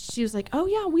remember she was like, oh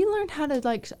yeah, we learned how to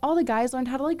like, all the guys learned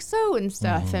how to like sew and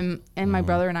stuff. And my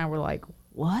brother and I were like,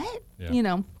 what?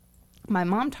 Yeah. My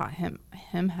mom taught him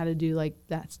how to do like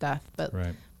that stuff.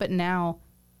 But now.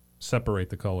 Separate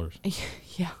the colors.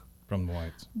 Yeah. From the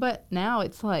whites. But now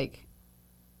it's like,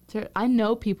 I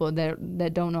know people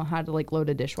that don't know how to like load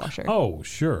a dishwasher. Oh,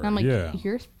 sure. And I'm like,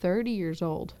 you're 30 years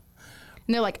old.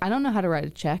 And they're like, I don't know how to write a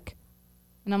check.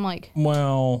 And I'm like,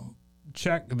 well,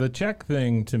 the check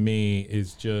thing to me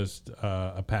is just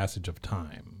a passage of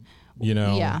time,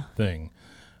 thing.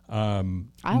 I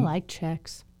like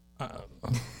checks.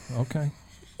 Okay.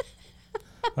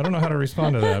 I don't know how to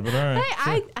respond to that, but all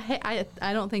right.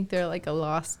 I don't think they're like a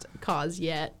lost cause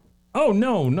yet. Oh,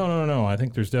 no. I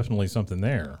think there's definitely something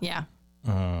there. Yeah.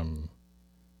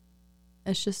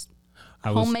 It's just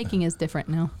homemaking is different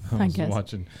now, I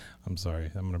guess. I'm sorry,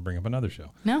 I'm going to bring up another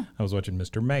show. No. I was watching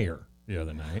Mr. Mayor the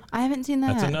other night. I haven't seen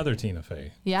that. That's another Tina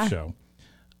Fey show.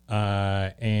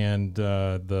 And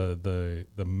the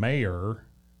mayor,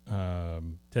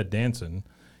 Ted Danson,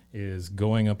 is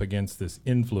going up against this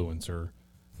influencer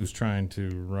who's trying to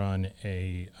run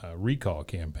a recall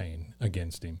campaign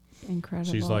against him.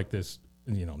 Incredible. She's like this,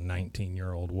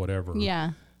 19-year-old, whatever.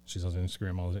 Yeah. She's on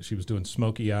Instagram all that. She was doing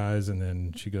smoky eyes, and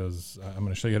then she goes, I'm going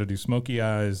to show you how to do smoky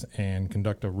eyes and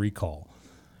conduct a recall,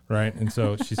 right? And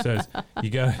so she says,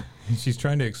 she's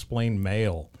trying to explain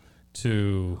mail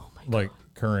to,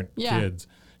 current kids.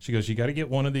 She goes, you got to get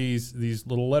one of these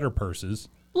little letter purses.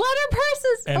 Letter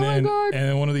purses! And my God. And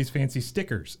then one of these fancy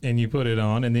stickers, and you put it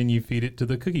on, and then you feed it to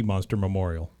the Cookie Monster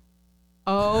Memorial.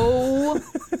 Oh,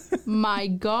 my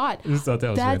God. I just thought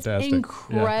that was fantastic. That's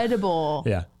incredible.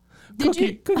 Yeah.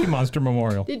 Cookie Monster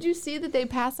Memorial. Did you see that they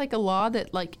passed like a law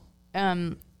that like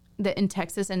that in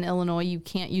Texas and Illinois you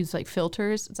can't use like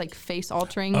filters. It's like face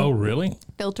altering. Oh, really?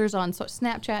 Filters on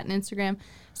Snapchat and Instagram.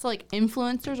 So like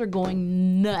influencers are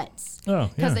going nuts. Oh,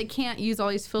 because they can't use all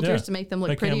these filters to make them look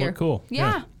they prettier. Can't look cool.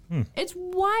 Yeah. It's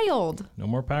wild. No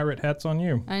more pirate hats on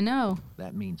you. I know.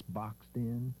 That means boxed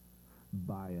in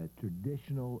by a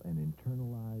traditional and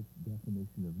internalized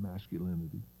definition of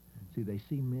masculinity. See, they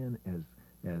see men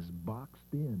as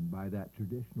boxed in by that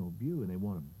traditional view, and they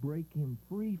want to break him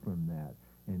free from that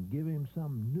and give him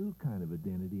some new kind of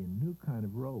identity and new kind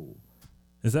of role.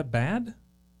 Is that bad?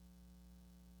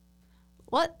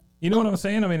 What? You know what I'm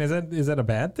saying? I mean, is that a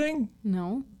bad thing?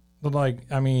 No. But like,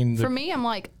 I mean, for me, I'm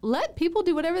like, let people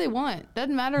do whatever they want.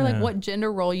 Doesn't matter like what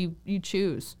gender role you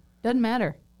choose. Doesn't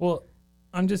matter. Well,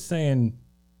 I'm just saying,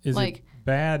 is like, it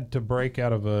bad to break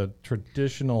out of a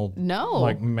traditional,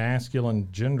 like masculine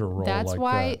gender role? That's like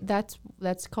why that?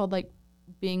 that's called like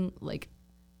being like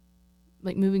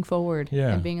moving forward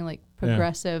and being like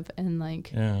progressive and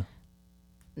like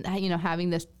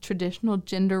having this traditional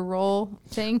gender role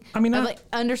thing. I mean, like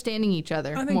understanding each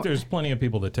other. I think more. there's plenty of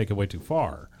people that take it way too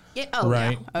far. Yeah,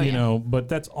 right? Yeah. Oh, you know, but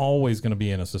that's always going to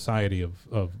be in a society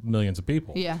of millions of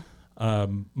people. Yeah.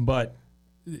 But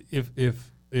if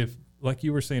like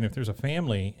you were saying, if there's a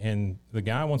family and the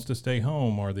guy wants to stay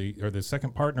home or the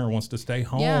second partner wants to stay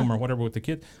home or whatever with the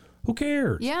kid, who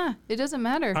cares? Yeah, it doesn't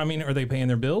matter. I mean, are they paying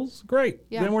their bills? Great.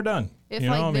 Yeah. Then we're done. If, you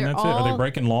know, like, I mean, that's it. Are they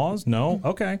breaking laws? No.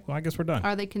 Okay. Well, I guess we're done.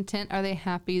 Are they content? Are they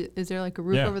happy? Is there like a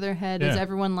roof over their head? Is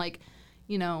everyone like,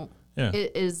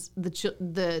 is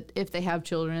if they have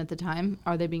children at the time,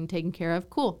 are they being taken care of?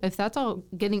 Cool. If that's all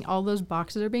all those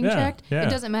boxes are being checked,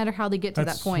 it doesn't matter how they get to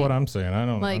that point. That's what I'm saying. I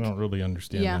don't really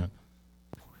understand that.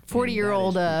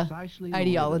 40-year-old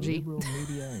ideology. Liberal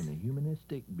media and the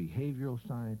humanistic behavioral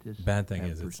scientists. Bad thing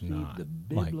is it's not.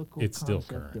 Like, it's still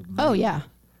current. Oh, yeah.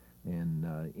 And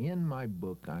in my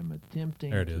book, I'm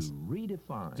attempting to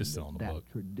redefine that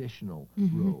traditional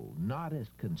role, not as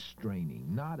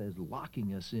constraining, not as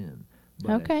locking us in,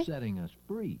 but as setting us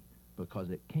free,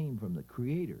 because it came from the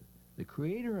creator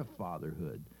of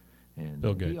fatherhood. And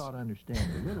he ought to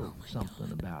understand a little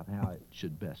something about how it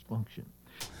should best function.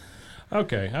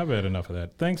 Okay, I've had enough of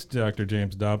that. Thanks, Dr.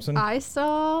 James Dobson. I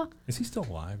saw... Is he still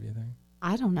alive, you think?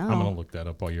 I don't know. I'm going to look that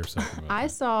up while you're saying about I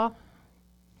saw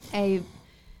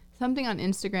something on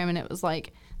Instagram, and it was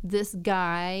like, this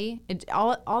guy...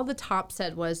 all the top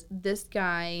said was, this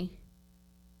guy...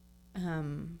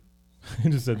 He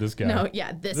just said this guy. No,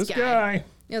 yeah, this guy.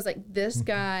 It was like, this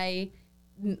guy,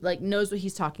 like, knows what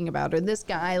he's talking about, or this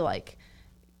guy, like,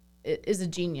 is a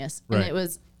genius. Right. And it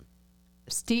was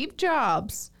Steve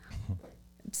Jobs...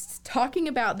 talking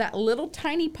about that little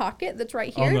tiny pocket that's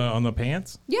right here on the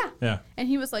pants. Yeah. And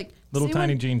he was like, little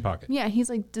tiny jean pocket. Yeah, he's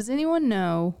like, does anyone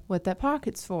know what that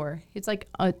pocket's for? It's like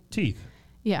a teeth.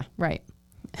 Yeah, right.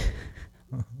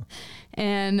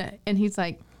 and he's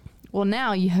like, well,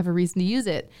 now you have a reason to use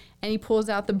it. And he pulls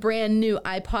out the brand new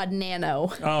iPod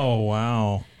Nano. Oh,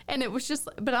 wow. And it was just,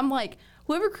 but I'm like,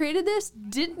 whoever created this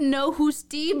didn't know who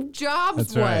Steve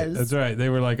Jobs was. That's right. They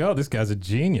were like, oh, this guy's a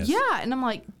genius. Yeah, and I'm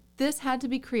like, this had to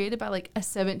be created by like a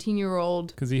 17-year-old.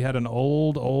 Because he had an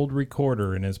old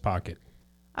recorder in his pocket.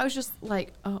 I was just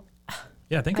like, oh.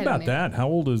 Yeah, think about that. How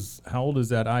old is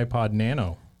that iPod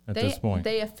Nano at this point?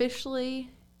 They officially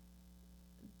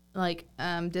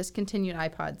discontinued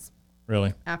iPods.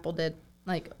 Really? Apple did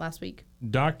like last week.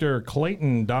 Dr.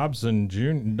 Clayton Dobson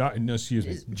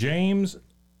James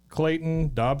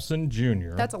Clayton Dobson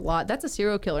Jr. That's a lot. That's a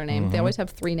serial killer name. They always have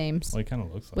 3 names. Well, he kind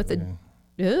of looks like with it.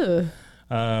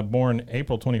 Born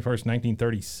April 21st,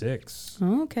 1936.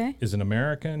 Oh, okay. Is an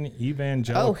American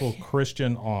evangelical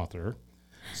Christian author,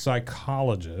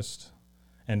 psychologist,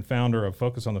 and founder of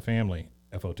Focus on the Family,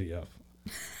 FOTF.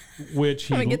 Which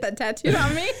he... I'm going to get that tattooed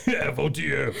on me.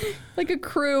 FOTF. Like a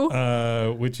crew.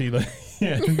 Which he led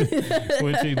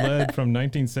from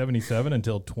 1977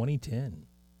 until 2010.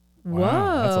 Whoa.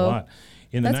 Wow, that's a lot.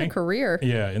 That's a career.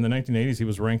 Yeah, in the 1980s, he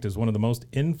was ranked as one of the most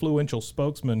influential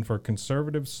spokesmen for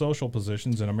conservative social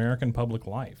positions in American public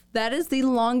life. That is the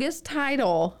longest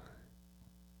title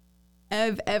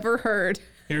I've ever heard.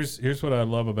 Here's what I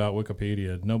love about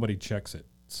Wikipedia. Nobody checks it.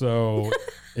 So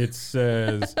it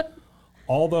says,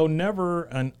 although never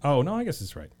an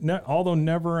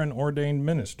ordained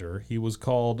minister, he was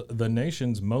called the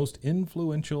nation's most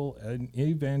influential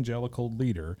evangelical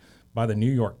leader by the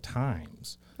New York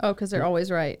Times. Oh, because they're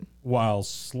always right. While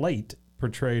Slate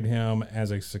portrayed him as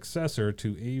a successor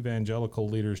to evangelical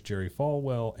leaders Jerry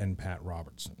Falwell and Pat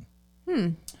Robertson.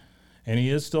 And he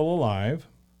is still alive.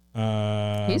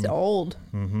 He's old.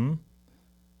 Mm-hmm.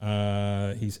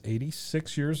 He's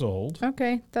 86 years old.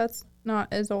 Okay, that's not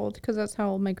as old because that's how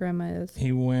old my grandma is.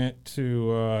 He went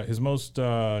to his most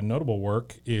notable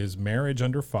work is Marriage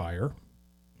Under Fire.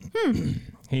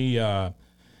 He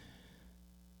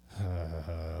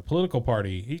political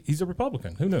party. He's a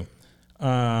Republican. Who knew?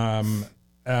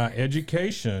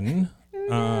 Education.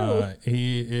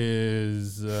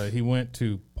 He went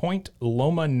to Point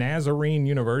Loma Nazarene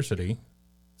University.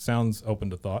 Sounds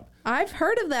open to thought. I've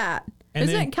heard of that. And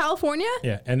Isn't then- it California?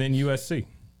 Yeah, and then USC.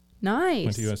 Nice.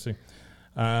 Went to USC.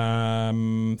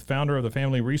 Founder of the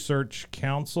Family Research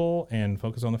Council and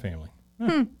Focus on the Family.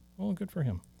 Well, good for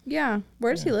him. Yeah.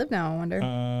 Where does he live now, I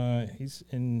wonder? He's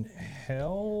in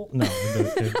hell. No,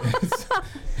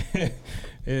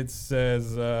 it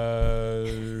says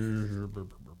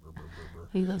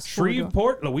He lives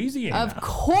Shreveport, Louisiana. Of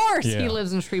course he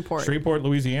lives in Shreveport. Shreveport,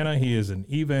 Louisiana. He is an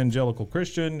evangelical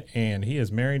Christian, and he is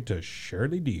married to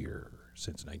Shirley Deere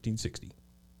since 1960.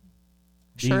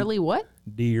 Shirley what?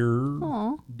 Deere.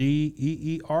 Aw.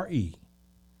 Deere.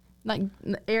 Like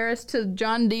heiress to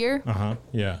John Deere? Uh-huh.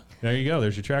 Yeah. There you go.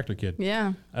 There's your tractor kid.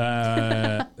 Yeah.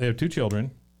 They have two children.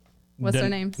 What's their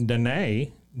names?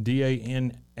 Danae,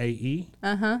 Danae.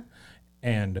 Uh-huh.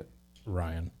 And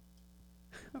Ryan.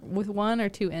 With one or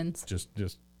two N's? Just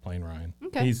plain Ryan.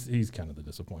 Okay. He's kind of the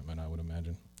disappointment, I would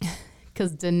imagine.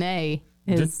 Because Danae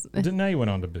is... Danae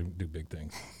went on to do big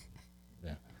things.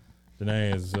 Yeah.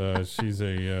 Danae is she's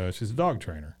a dog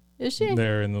trainer. Is she?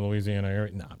 There in the Louisiana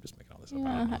area. No, I'm just making all this up.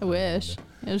 Yeah, I wish.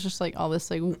 It was just like all this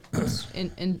like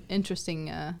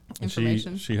interesting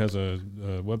information. She has a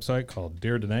website called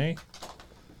Dear Danae,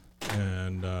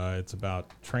 and it's about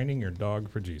training your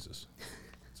dog for Jesus.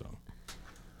 So,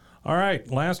 all right,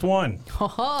 last one.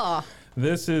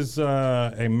 This is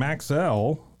a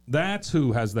Maxell. That's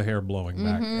who has the hair blowing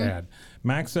back ad.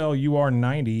 Maxell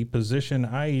UR90 position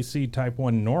IEC Type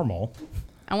 1 normal.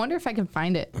 I wonder if I can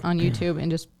find it on YouTube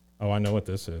and just... Oh, I know what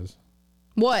this is.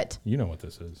 What? You know what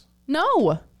this is.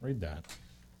 No. Read that.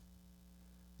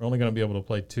 We're only going to be able to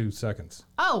play 2 seconds.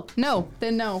 Oh, no.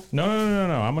 Then no. No.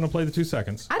 I'm going to play the 2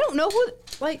 seconds. I don't know who...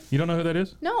 Like... You don't know who that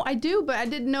is? No, I do, but I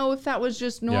didn't know if that was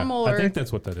just normal or... I think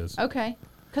that's what that is. Okay.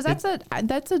 Because that's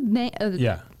a name...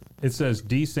 Yeah. It says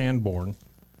D. Sanborn.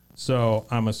 So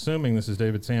I'm assuming this is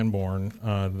David Sanborn,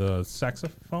 the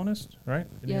saxophonist, right?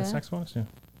 Is he a saxophonist? Yeah.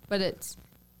 But it's...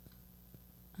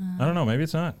 I don't know. Maybe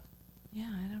it's not. Yeah,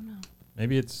 I don't know.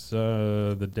 Maybe it's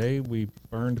the day we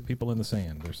burned people in the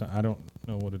sand. Or something. I don't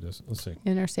know what it is. Let's see.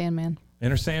 Inner Sandman.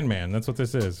 Inner Sandman. That's what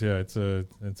this is. Yeah, it's a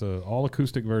all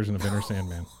acoustic version of Inner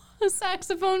Sandman. A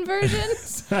saxophone version?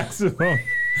 Saxophone.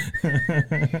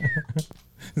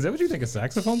 Is that what you think a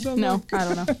saxophone sounds like? No, I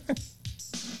don't know.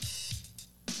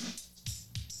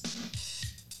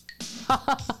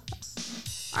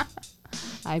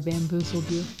 I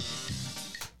bamboozled you.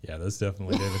 Yeah, that's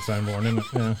definitely David Sanborn, isn't it?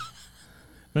 Yeah.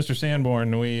 Mr.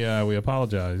 Sanborn, we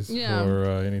apologize for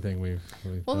anything we've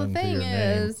well, done the thing to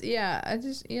your is, name. yeah, I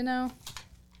just,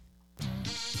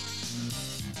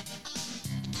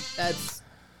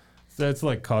 That's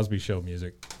like Cosby Show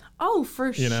music. Oh,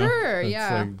 for You know? sure, That's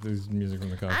yeah. like this music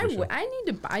from the Cosby Show.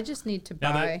 I just need to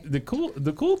Now, buy. the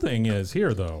cool thing is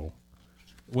here, though,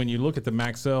 when you look at the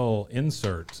Maxell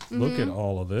inserts, look at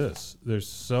all of this. There's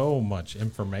so much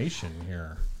information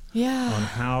here on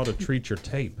how to treat your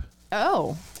tape.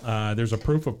 Oh. There's a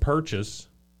proof of purchase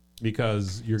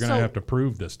because you're going to have to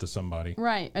prove this to somebody.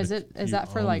 Right. Is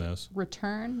that for like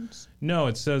returns? No,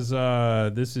 it says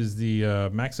this is the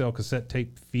Maxell cassette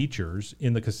tape features.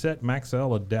 In the cassette,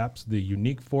 Maxell adapts the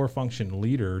unique 4-function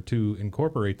leader to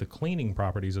incorporate the cleaning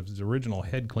properties of its original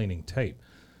head cleaning tape.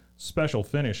 Special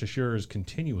finish assures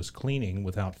continuous cleaning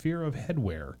without fear of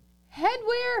headwear.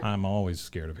 Headwear? I'm always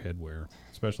scared of headwear,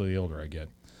 especially the older I get.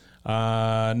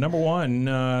 Number 1,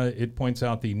 it points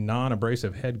out the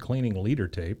non-abrasive head cleaning leader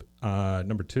tape.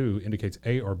 Number 2 indicates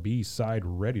A or B side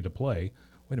ready to play.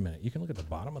 Wait a minute, you can look at the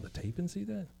bottom of the tape and see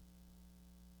that?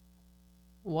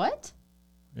 What?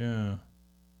 Yeah.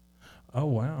 Oh,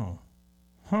 wow.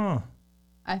 Huh.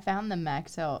 I found the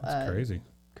Maxell That's crazy.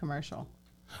 commercial.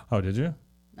 Oh, did you?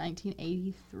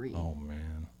 1983. Oh,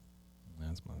 man.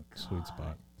 That's my sweet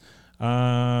spot.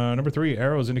 Number 3,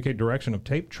 arrows indicate direction of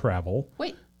tape travel.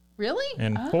 Wait, really?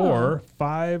 And 4,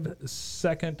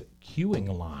 5-second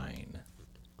queuing line.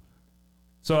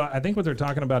 So I think what they're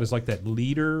talking about is like that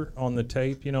leader on the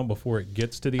tape, before it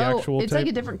gets to the actual tape. It's like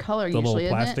a different color the usually,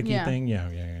 little isn't it? plasticky thing.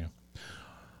 Yeah.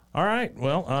 All right.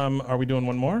 Well, are we doing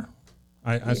one more?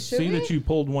 I see that you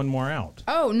pulled one more out.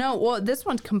 Oh, no. Well, this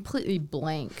one's completely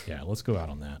blank. Yeah, let's go out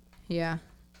on that. Yeah.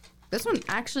 This one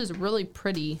actually is really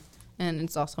pretty, and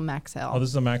it's also Maxell. Oh, this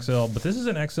is a Maxell, but this is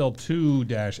an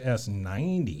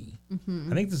XL2-S90.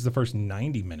 I think this is the first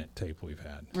 90-minute tape we've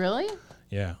had. Really?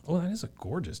 Yeah. Oh, that is a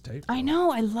gorgeous tape. I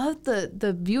know. I love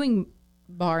the viewing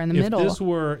bar in the middle.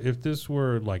 If this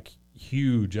were like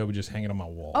huge, I would just hang it on my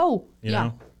wall. Oh, you yeah.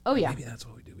 know? Oh, yeah. Maybe that's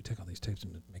what we do. We take all these tapes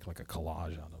and make like a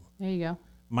collage on them. There you go.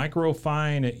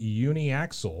 Microfine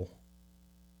uniaxial.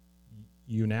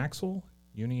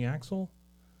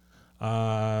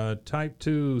 Type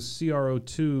 2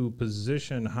 CRO2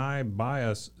 position high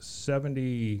bias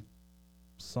 70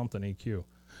 something EQ.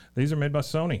 These are made by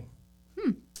Sony.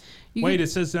 Wait, it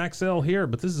says XL here,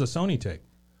 but this is a Sony tape.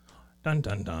 Dun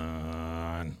dun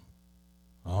dun.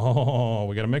 Oh,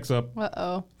 we got a mix up.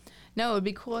 Uh-oh. No, it would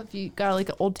be cool if you got like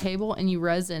an old table and you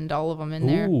resined all of them in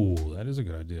there. Ooh, that is a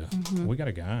good idea. We got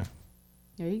a guy.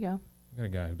 There you go. We got a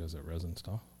guy who does that resin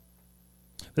stuff.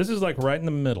 This is like right in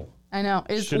the middle. I know.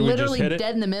 It's Should we just literally hit it?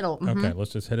 dead in the middle. Okay,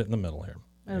 let's just hit it in the middle here.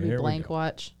 It'll be Here we blank go.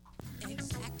 watch. Is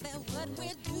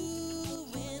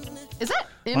that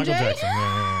MJ? Michael Jackson.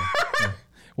 Yeah.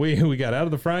 We got out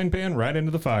of the frying pan right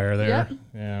into the fire there. Yep.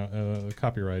 Yeah,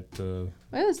 copyright. Well,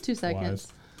 it was 2 seconds.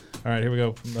 Wise. All right, here we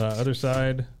go. Other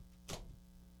side.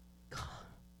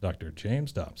 Dr.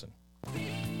 James Dobson.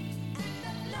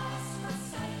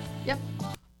 Yep.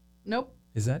 Nope.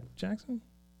 Is that Jackson?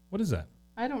 What is that?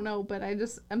 I don't know, but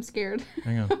I'm scared.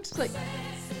 Hang on. I'm just like,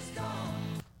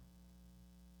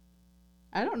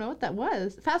 I don't know what that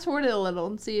was. Fast forward it a little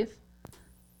and see if.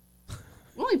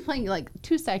 We're only playing like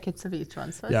 2 seconds of each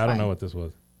one, so Yeah, I don't fine. know what this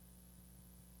was.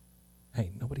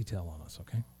 Hey, nobody tell on us,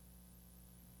 okay?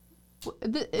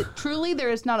 Truly, there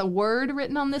is not a word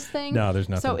written on this thing. No, there's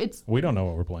nothing. So it's. We don't know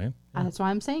what we're playing. That's why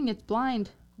I'm saying it's blind.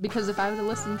 Because if I would have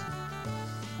listened.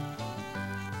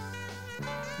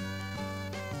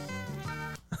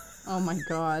 Oh my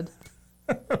God.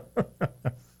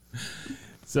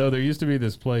 So there used to be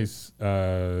this place,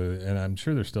 and I'm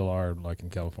sure there still are, like in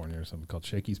California or something, called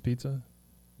Shakey's Pizza.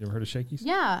 You ever heard of Shakey's?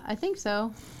 Yeah, I think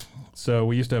so. So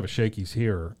we used to have a Shakey's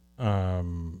here.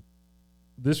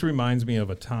 This reminds me of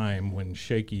a time when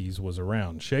Shakey's was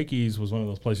around. Shakey's was one of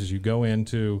those places you go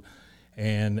into,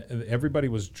 and everybody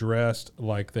was dressed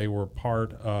like they were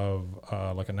part of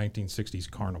like a 1960s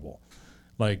carnival.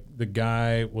 Like the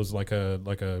guy was like a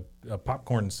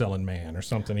popcorn selling man or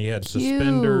something. He had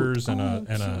suspenders and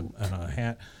a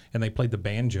hat, and they played the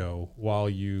banjo while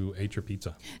you ate your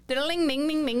pizza. Ding, ding, ding,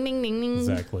 ding, ding, ding.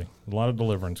 Exactly. A lot of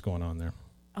deliverance going on there.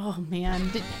 Oh man.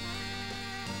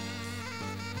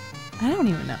 I don't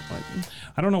even know what.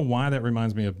 I don't know why that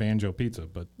reminds me of banjo pizza,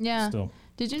 but Yeah. still.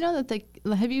 Did you know that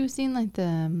have you seen like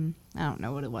the, I don't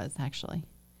know what it was actually.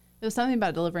 It was something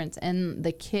about deliverance, and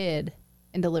the kid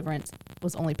in deliverance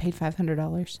was only paid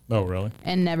 $500. Oh, really?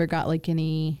 And never got like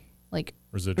any like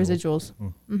residuals.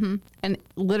 Mm. And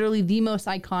literally the most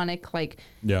iconic like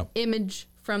image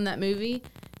from that movie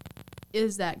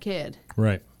is that kid.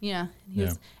 Right. Yeah.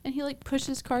 And he like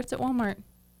pushes carts at Walmart.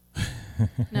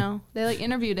 No, they like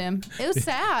interviewed him. It was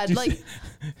sad.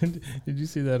 Did you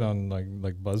see that on like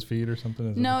BuzzFeed or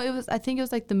something? No, it was. I think it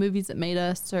was like the movies that made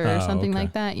us or something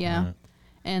like that. Yeah, right.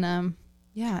 And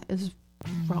yeah, it was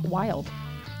wild.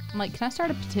 I'm like, can I start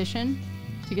a petition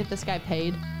to get this guy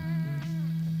paid?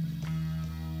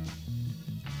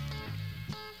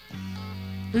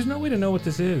 There's no way to know what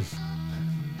this is.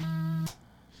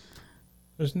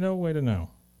 There's no way to know.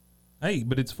 Hey,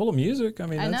 but it's full of music. I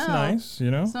mean, that's nice,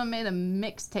 you know? Someone made a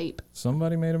mixtape.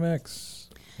 Somebody made a mix.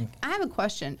 I have a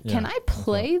question. Yeah, Can I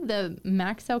play the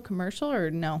Maxell commercial or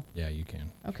no? Yeah, you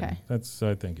can. Okay.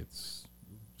 I think it's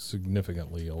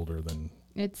significantly older than...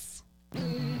 It's...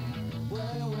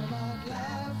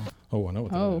 Oh, I know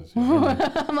what that is.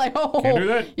 Yeah. I'm like, oh. Can't do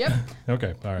that? Yep.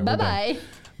 Okay, all right. Bye-bye.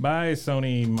 Bye,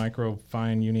 Sony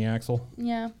Microfine Uniaxial.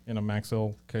 Yeah. In a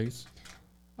Maxell case.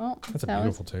 Well, that's a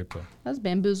beautiful tape, though. That was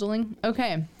bamboozling.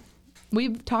 Okay.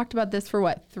 We've talked about this for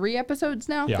what, 3 episodes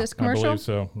now? Yeah, this commercial? I believe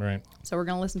so, right. So we're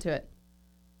going to listen to it.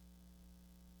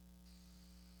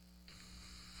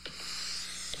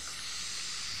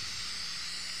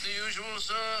 The usual,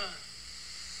 sir.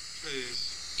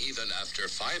 Please. Even after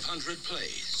 500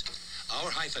 plays,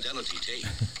 our high-fidelity tape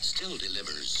still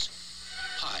delivers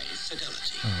high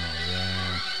fidelity. Oh,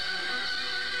 yeah.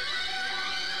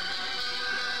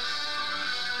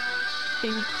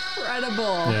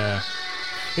 Incredible. Yeah.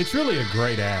 It's really a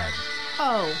great ad.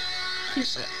 Oh.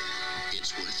 It's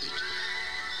worth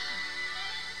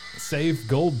it. Save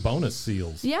gold bonus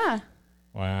seals. Yeah.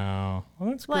 Wow. Well,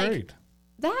 that's Like, great.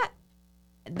 That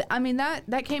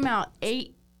came out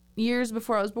 8 years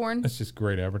before I was born. That's just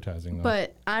great advertising, though.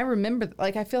 But I remember,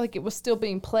 like, I feel like it was still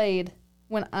being played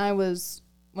when I was,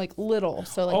 like, little.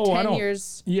 So, like, 10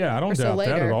 years Yeah, I don't or so doubt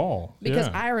later, that at all. Because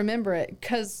yeah. I remember it.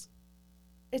 Because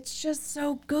it's just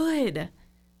so good.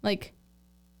 Like,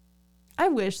 I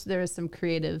wish there was some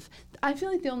creative. I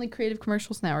feel like the only creative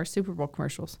commercials now are Super Bowl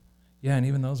commercials. Yeah, and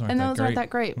even those aren't that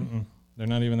great. Mm-mm. They're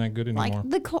not even that good anymore.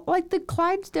 Like the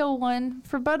Clydesdale one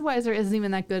for Budweiser isn't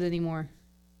even that good anymore.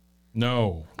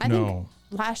 No, I think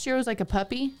last year was like a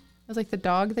puppy. It was like the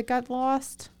dog that got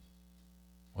lost.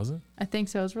 Was it? I think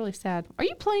so. It was really sad. Are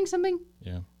you playing something?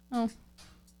 Yeah. Oh.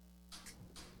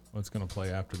 What's going to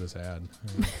play after this ad?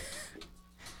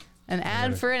 An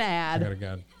ad for an ad. I got a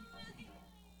god.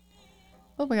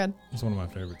 Oh my God. It's one of my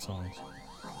favorite songs.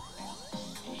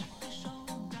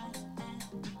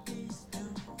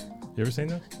 You ever seen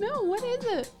this? No, what is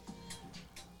it?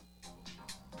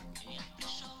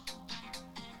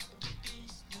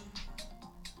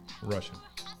 Russian,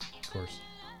 of course.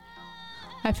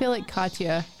 I feel like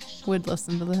Katya would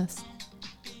listen to this.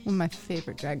 One of my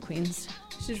favorite drag queens.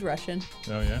 She's Russian.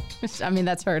 Oh, yeah? I mean,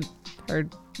 that's her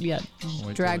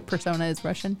drag persona is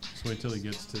Russian. Just wait till he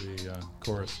gets to the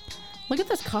chorus. Look at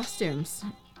those costumes.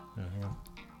 Yeah, hang on.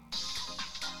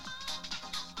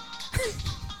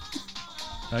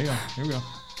 There you go. Here we go.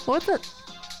 What's it?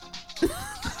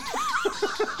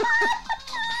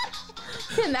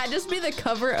 Can that just be the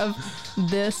cover of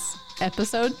this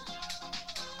episode?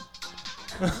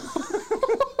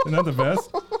 Isn't that the best?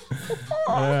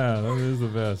 Yeah, that is the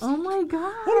best. Oh my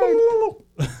God.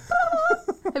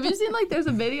 Have you seen, like, there's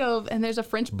a video of, and there's a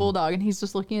French bulldog, and he's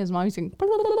just looking at his mom, he's saying,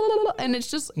 and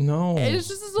it's just this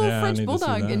little French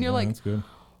bulldog, and you're like, that's good.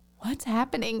 What's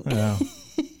happening? Yeah.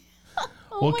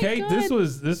 Oh well, my Kate, God.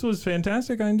 this was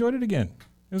fantastic. I enjoyed it again.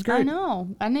 It was great. I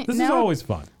know. This is always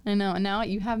fun. I know. And now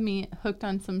you have me hooked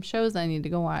on some shows I need to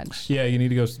go watch. Yeah, you need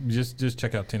to go just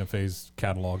check out Tina Fey's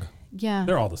catalog. Yeah.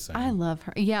 They're all the same. I love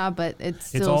her. Yeah, but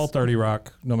it's all 30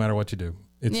 Rock, no matter what you do.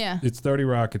 It's 30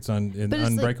 Rock. It's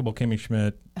Unbreakable Kimmy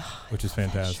Schmidt, which is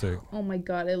fantastic. Oh my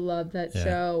God, I love that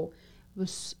show. It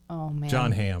was man.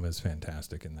 John Hamm is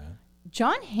fantastic in that.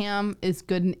 John Hamm is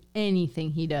good in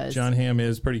anything he does. John Hamm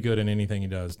is pretty good in anything he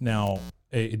does. Now,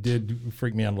 it did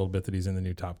freak me out a little bit that he's in the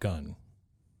new Top Gun.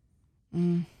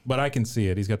 But I can see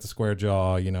it. He's got the square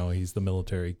jaw. You know, he's the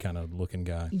military kind of looking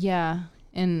guy. Yeah.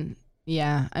 And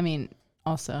yeah, I mean,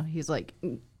 also, he's like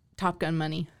Top Gun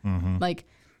money. Mm-hmm. Like,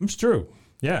 it's true.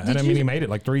 Yeah. And I mean, he made it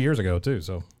like 3 years ago, too.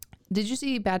 So, did you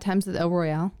see Bad Times at the El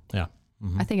Royale? Yeah.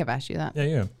 Mm-hmm. I think I've asked you that.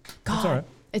 Yeah. God, that's all right.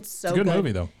 It's so good. It's a good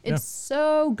movie, though. It's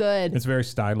so good. It's very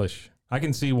stylish. I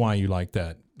can see why you like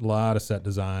that. A lot of set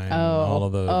design, all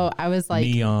of the I was like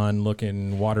neon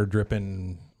looking, water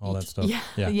dripping, all that stuff. Yeah.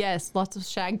 Yes, lots of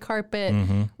shag carpet.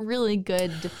 Really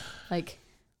good. Like,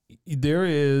 there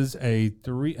is a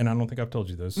and I don't think I've told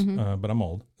you this, but I'm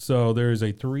old. So there is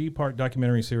a 3-part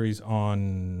documentary series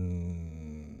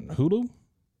on Hulu.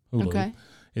 Okay.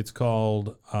 It's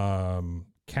called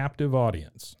Captive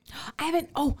Audience. I haven't.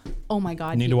 Oh my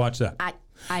God. You need to watch that.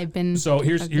 I've been. So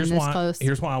here's why close.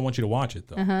 Here's why I want you to watch it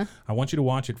though. I want you to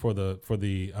watch it for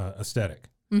the aesthetic.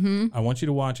 I want you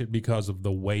to watch it because of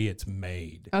the way it's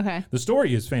made. Okay. The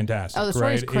story is fantastic. Oh, the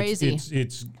story is crazy.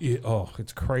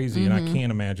 It's crazy, and I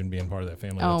can't imagine being part of that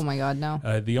family. Oh my God,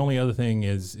 no. The only other thing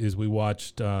is we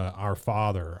watched Our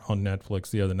Father on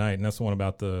Netflix the other night, and that's the one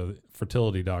about the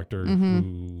fertility doctor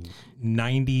who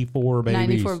 94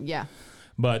 babies. 94, yeah.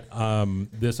 But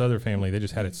this other family, they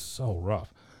just had it so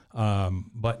rough.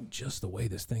 But just the way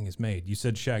this thing is made. You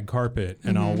said shag carpet,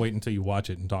 and I'll wait until you watch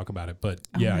it and talk about it. But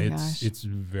yeah, it's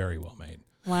very well made.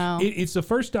 Wow. It's the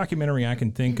first documentary I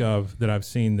can think of that I've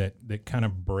seen that kind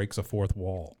of breaks a fourth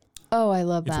wall. Oh, I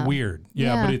love that. It's weird.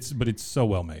 Yeah, but it's so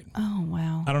well made. Oh,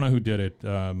 wow. I don't know who did it.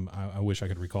 I wish I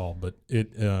could recall, but they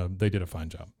did a fine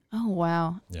job. Oh,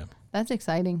 wow. Yeah. That's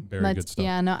exciting. Very good stuff.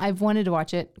 Yeah, no, I've wanted to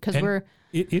watch it because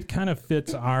it kind of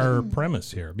fits our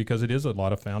premise here because it is a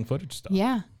lot of found footage stuff.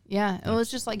 Yeah. Yeah. It was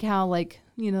just like how, like,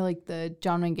 you know, like the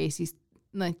John Wayne Gacy,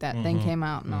 like that thing came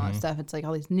out and all that stuff. It's like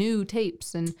all these new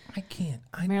tapes and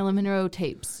Marilyn Monroe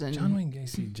tapes. And John Wayne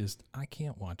Gacy I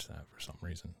can't watch that for some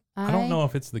reason. I don't know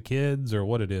if it's the kids or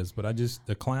what it is, but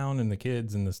the clown and the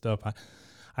kids and the stuff,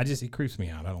 it creeps me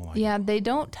out. I don't like it. Yeah, they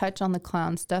don't touch on the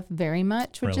clown stuff very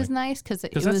much, which is nice because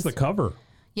that's the cover.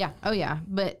 Yeah. Oh, yeah.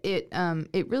 But it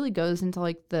really goes into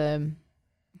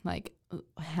like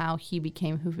how he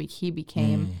became who he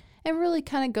became. And really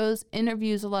kind of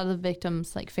interviews a lot of the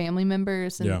victims, like family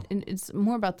members. And, and it's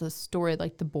more about the story,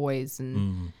 like the boys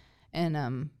and you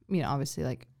know, obviously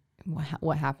like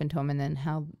what happened to him and then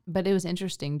how, but it was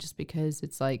interesting just because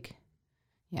it's like,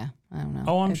 yeah, I don't know.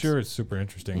 Oh, I'm sure it's super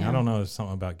interesting. Yeah. I don't know. There's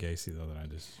something about Gacy though that I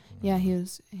just. Yeah, he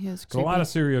was. There's a lot of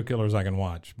serial killers I can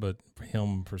watch, but for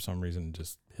him, for some reason,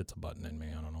 just hits a button in me.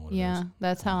 I don't know what it is. Yeah,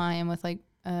 that's how I am with like,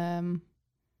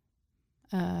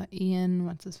 Ian,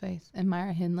 what's his face, and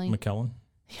Myra Hindley. McKellen.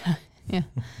 Yeah,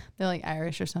 they're like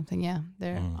Irish or something. Yeah,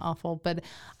 they're awful. But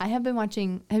I have been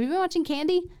watching. Have you been watching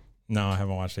Candy? No, I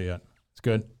haven't watched it yet. It's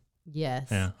good. Yes.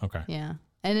 Yeah. Okay. Yeah,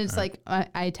 and it's like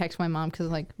I text my mom because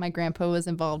like my grandpa was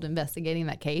involved investigating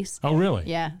that case. Oh, really?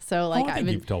 Yeah. So like I think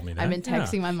you've told me that. I've been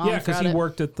texting my mom. Yeah, because he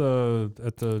worked at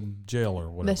the jail or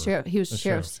whatever. The sheriff. He was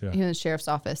sheriff's. Yeah. He was in the sheriff's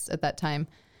office at that time.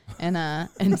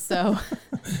 And so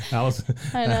Allison,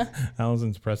 I know.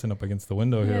 Allison's pressing up against the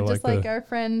window here, just like our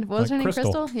friend. What was her name?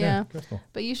 Crystal. Yeah. Crystal.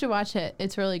 But you should watch it.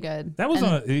 It's really good. That was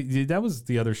that was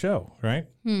the other show, right?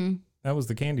 That was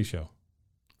the Candy show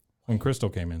when Crystal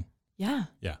came in. Yeah.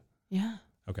 Yeah. Yeah.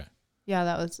 Okay. Yeah,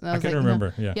 that was. I can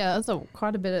remember. Yeah. Yeah, that was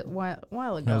quite a bit while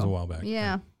ago. That was a while back.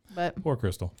 Yeah, but poor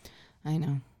Crystal. I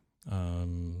know.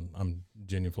 I'm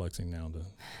genuflexing now to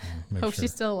make hope sure.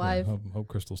 she's still alive. Yeah, hope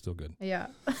Crystal's still good. Yeah.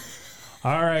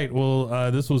 All right.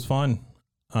 Well, this was fun.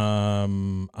 I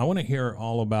want to hear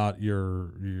all about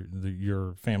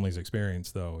your family's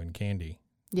experience though in Candy.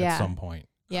 Yeah. At some point.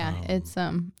 Yeah,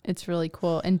 it's really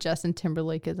cool, and Justin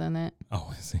Timberlake is in it.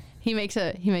 Oh, is he? He makes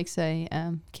a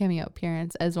cameo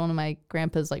appearance as one of my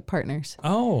grandpa's like partners.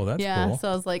 Oh, that's cool. Yeah, so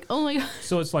I was like, oh my god.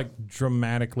 So it's like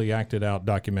dramatically acted out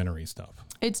documentary stuff.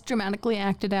 It's dramatically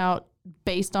acted out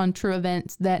based on true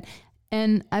events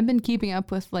and I've been keeping up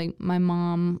with like my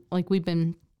mom, like we've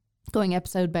been going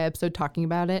episode by episode talking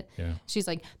about it. Yeah. She's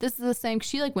like, this is the same.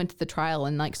 She like went to the trial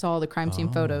and like saw all the crime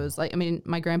scene photos. Like, I mean,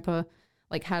 my grandpa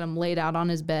like had him laid out on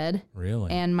his bed.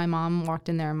 Really? And my mom walked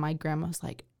in there and my grandma was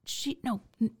like,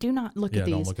 do not look at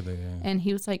these. Don't look at these. Yeah. And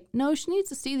he was like, no, she needs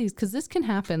to see these because this can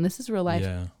happen. This is real life.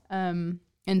 Yeah.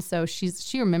 And so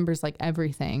she remembers like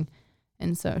everything.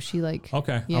 And so she like,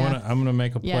 okay. Yeah. I'm gonna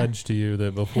make a pledge to you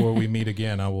that before we meet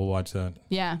again, I will watch that.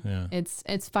 Yeah. Yeah.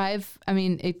 It's 5. I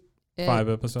mean, 5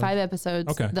 episodes. 5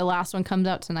 episodes. Okay. The last one comes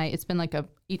out tonight. It's been like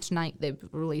each night they've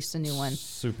released a new one.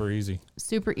 Super easy.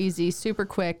 Super easy. Super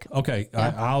quick. Okay.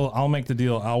 Yeah. I'll make the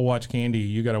deal. I'll watch Candy.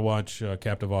 You got to watch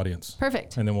Captive Audience.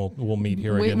 Perfect. And then we'll meet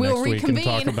here again next week and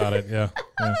talk about it. Yeah.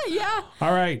 Yeah.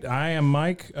 All right. I am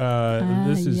Mike.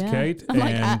 This is Kate.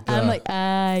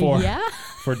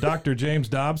 For Dr. James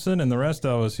Dobson and the rest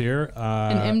of us here.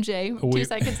 And MJ. 2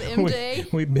 seconds to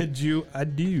MJ. We bid you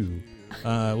adieu.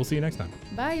 We'll see you next time.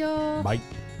 Bye, y'all. Bye.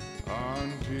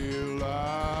 Until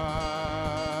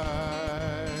I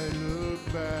look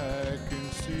back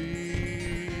and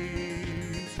see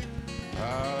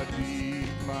how deep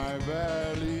my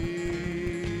valley,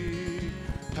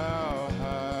 how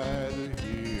high the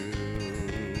hill,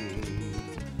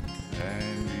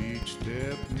 and each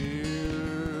step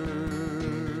nearer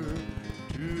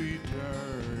to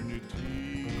eternity,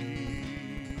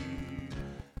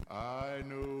 I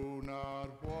know not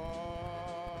what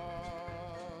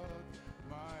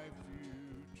my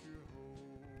future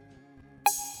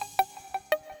holds.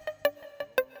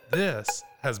 This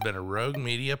has been a Rogue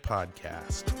Media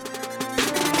podcast.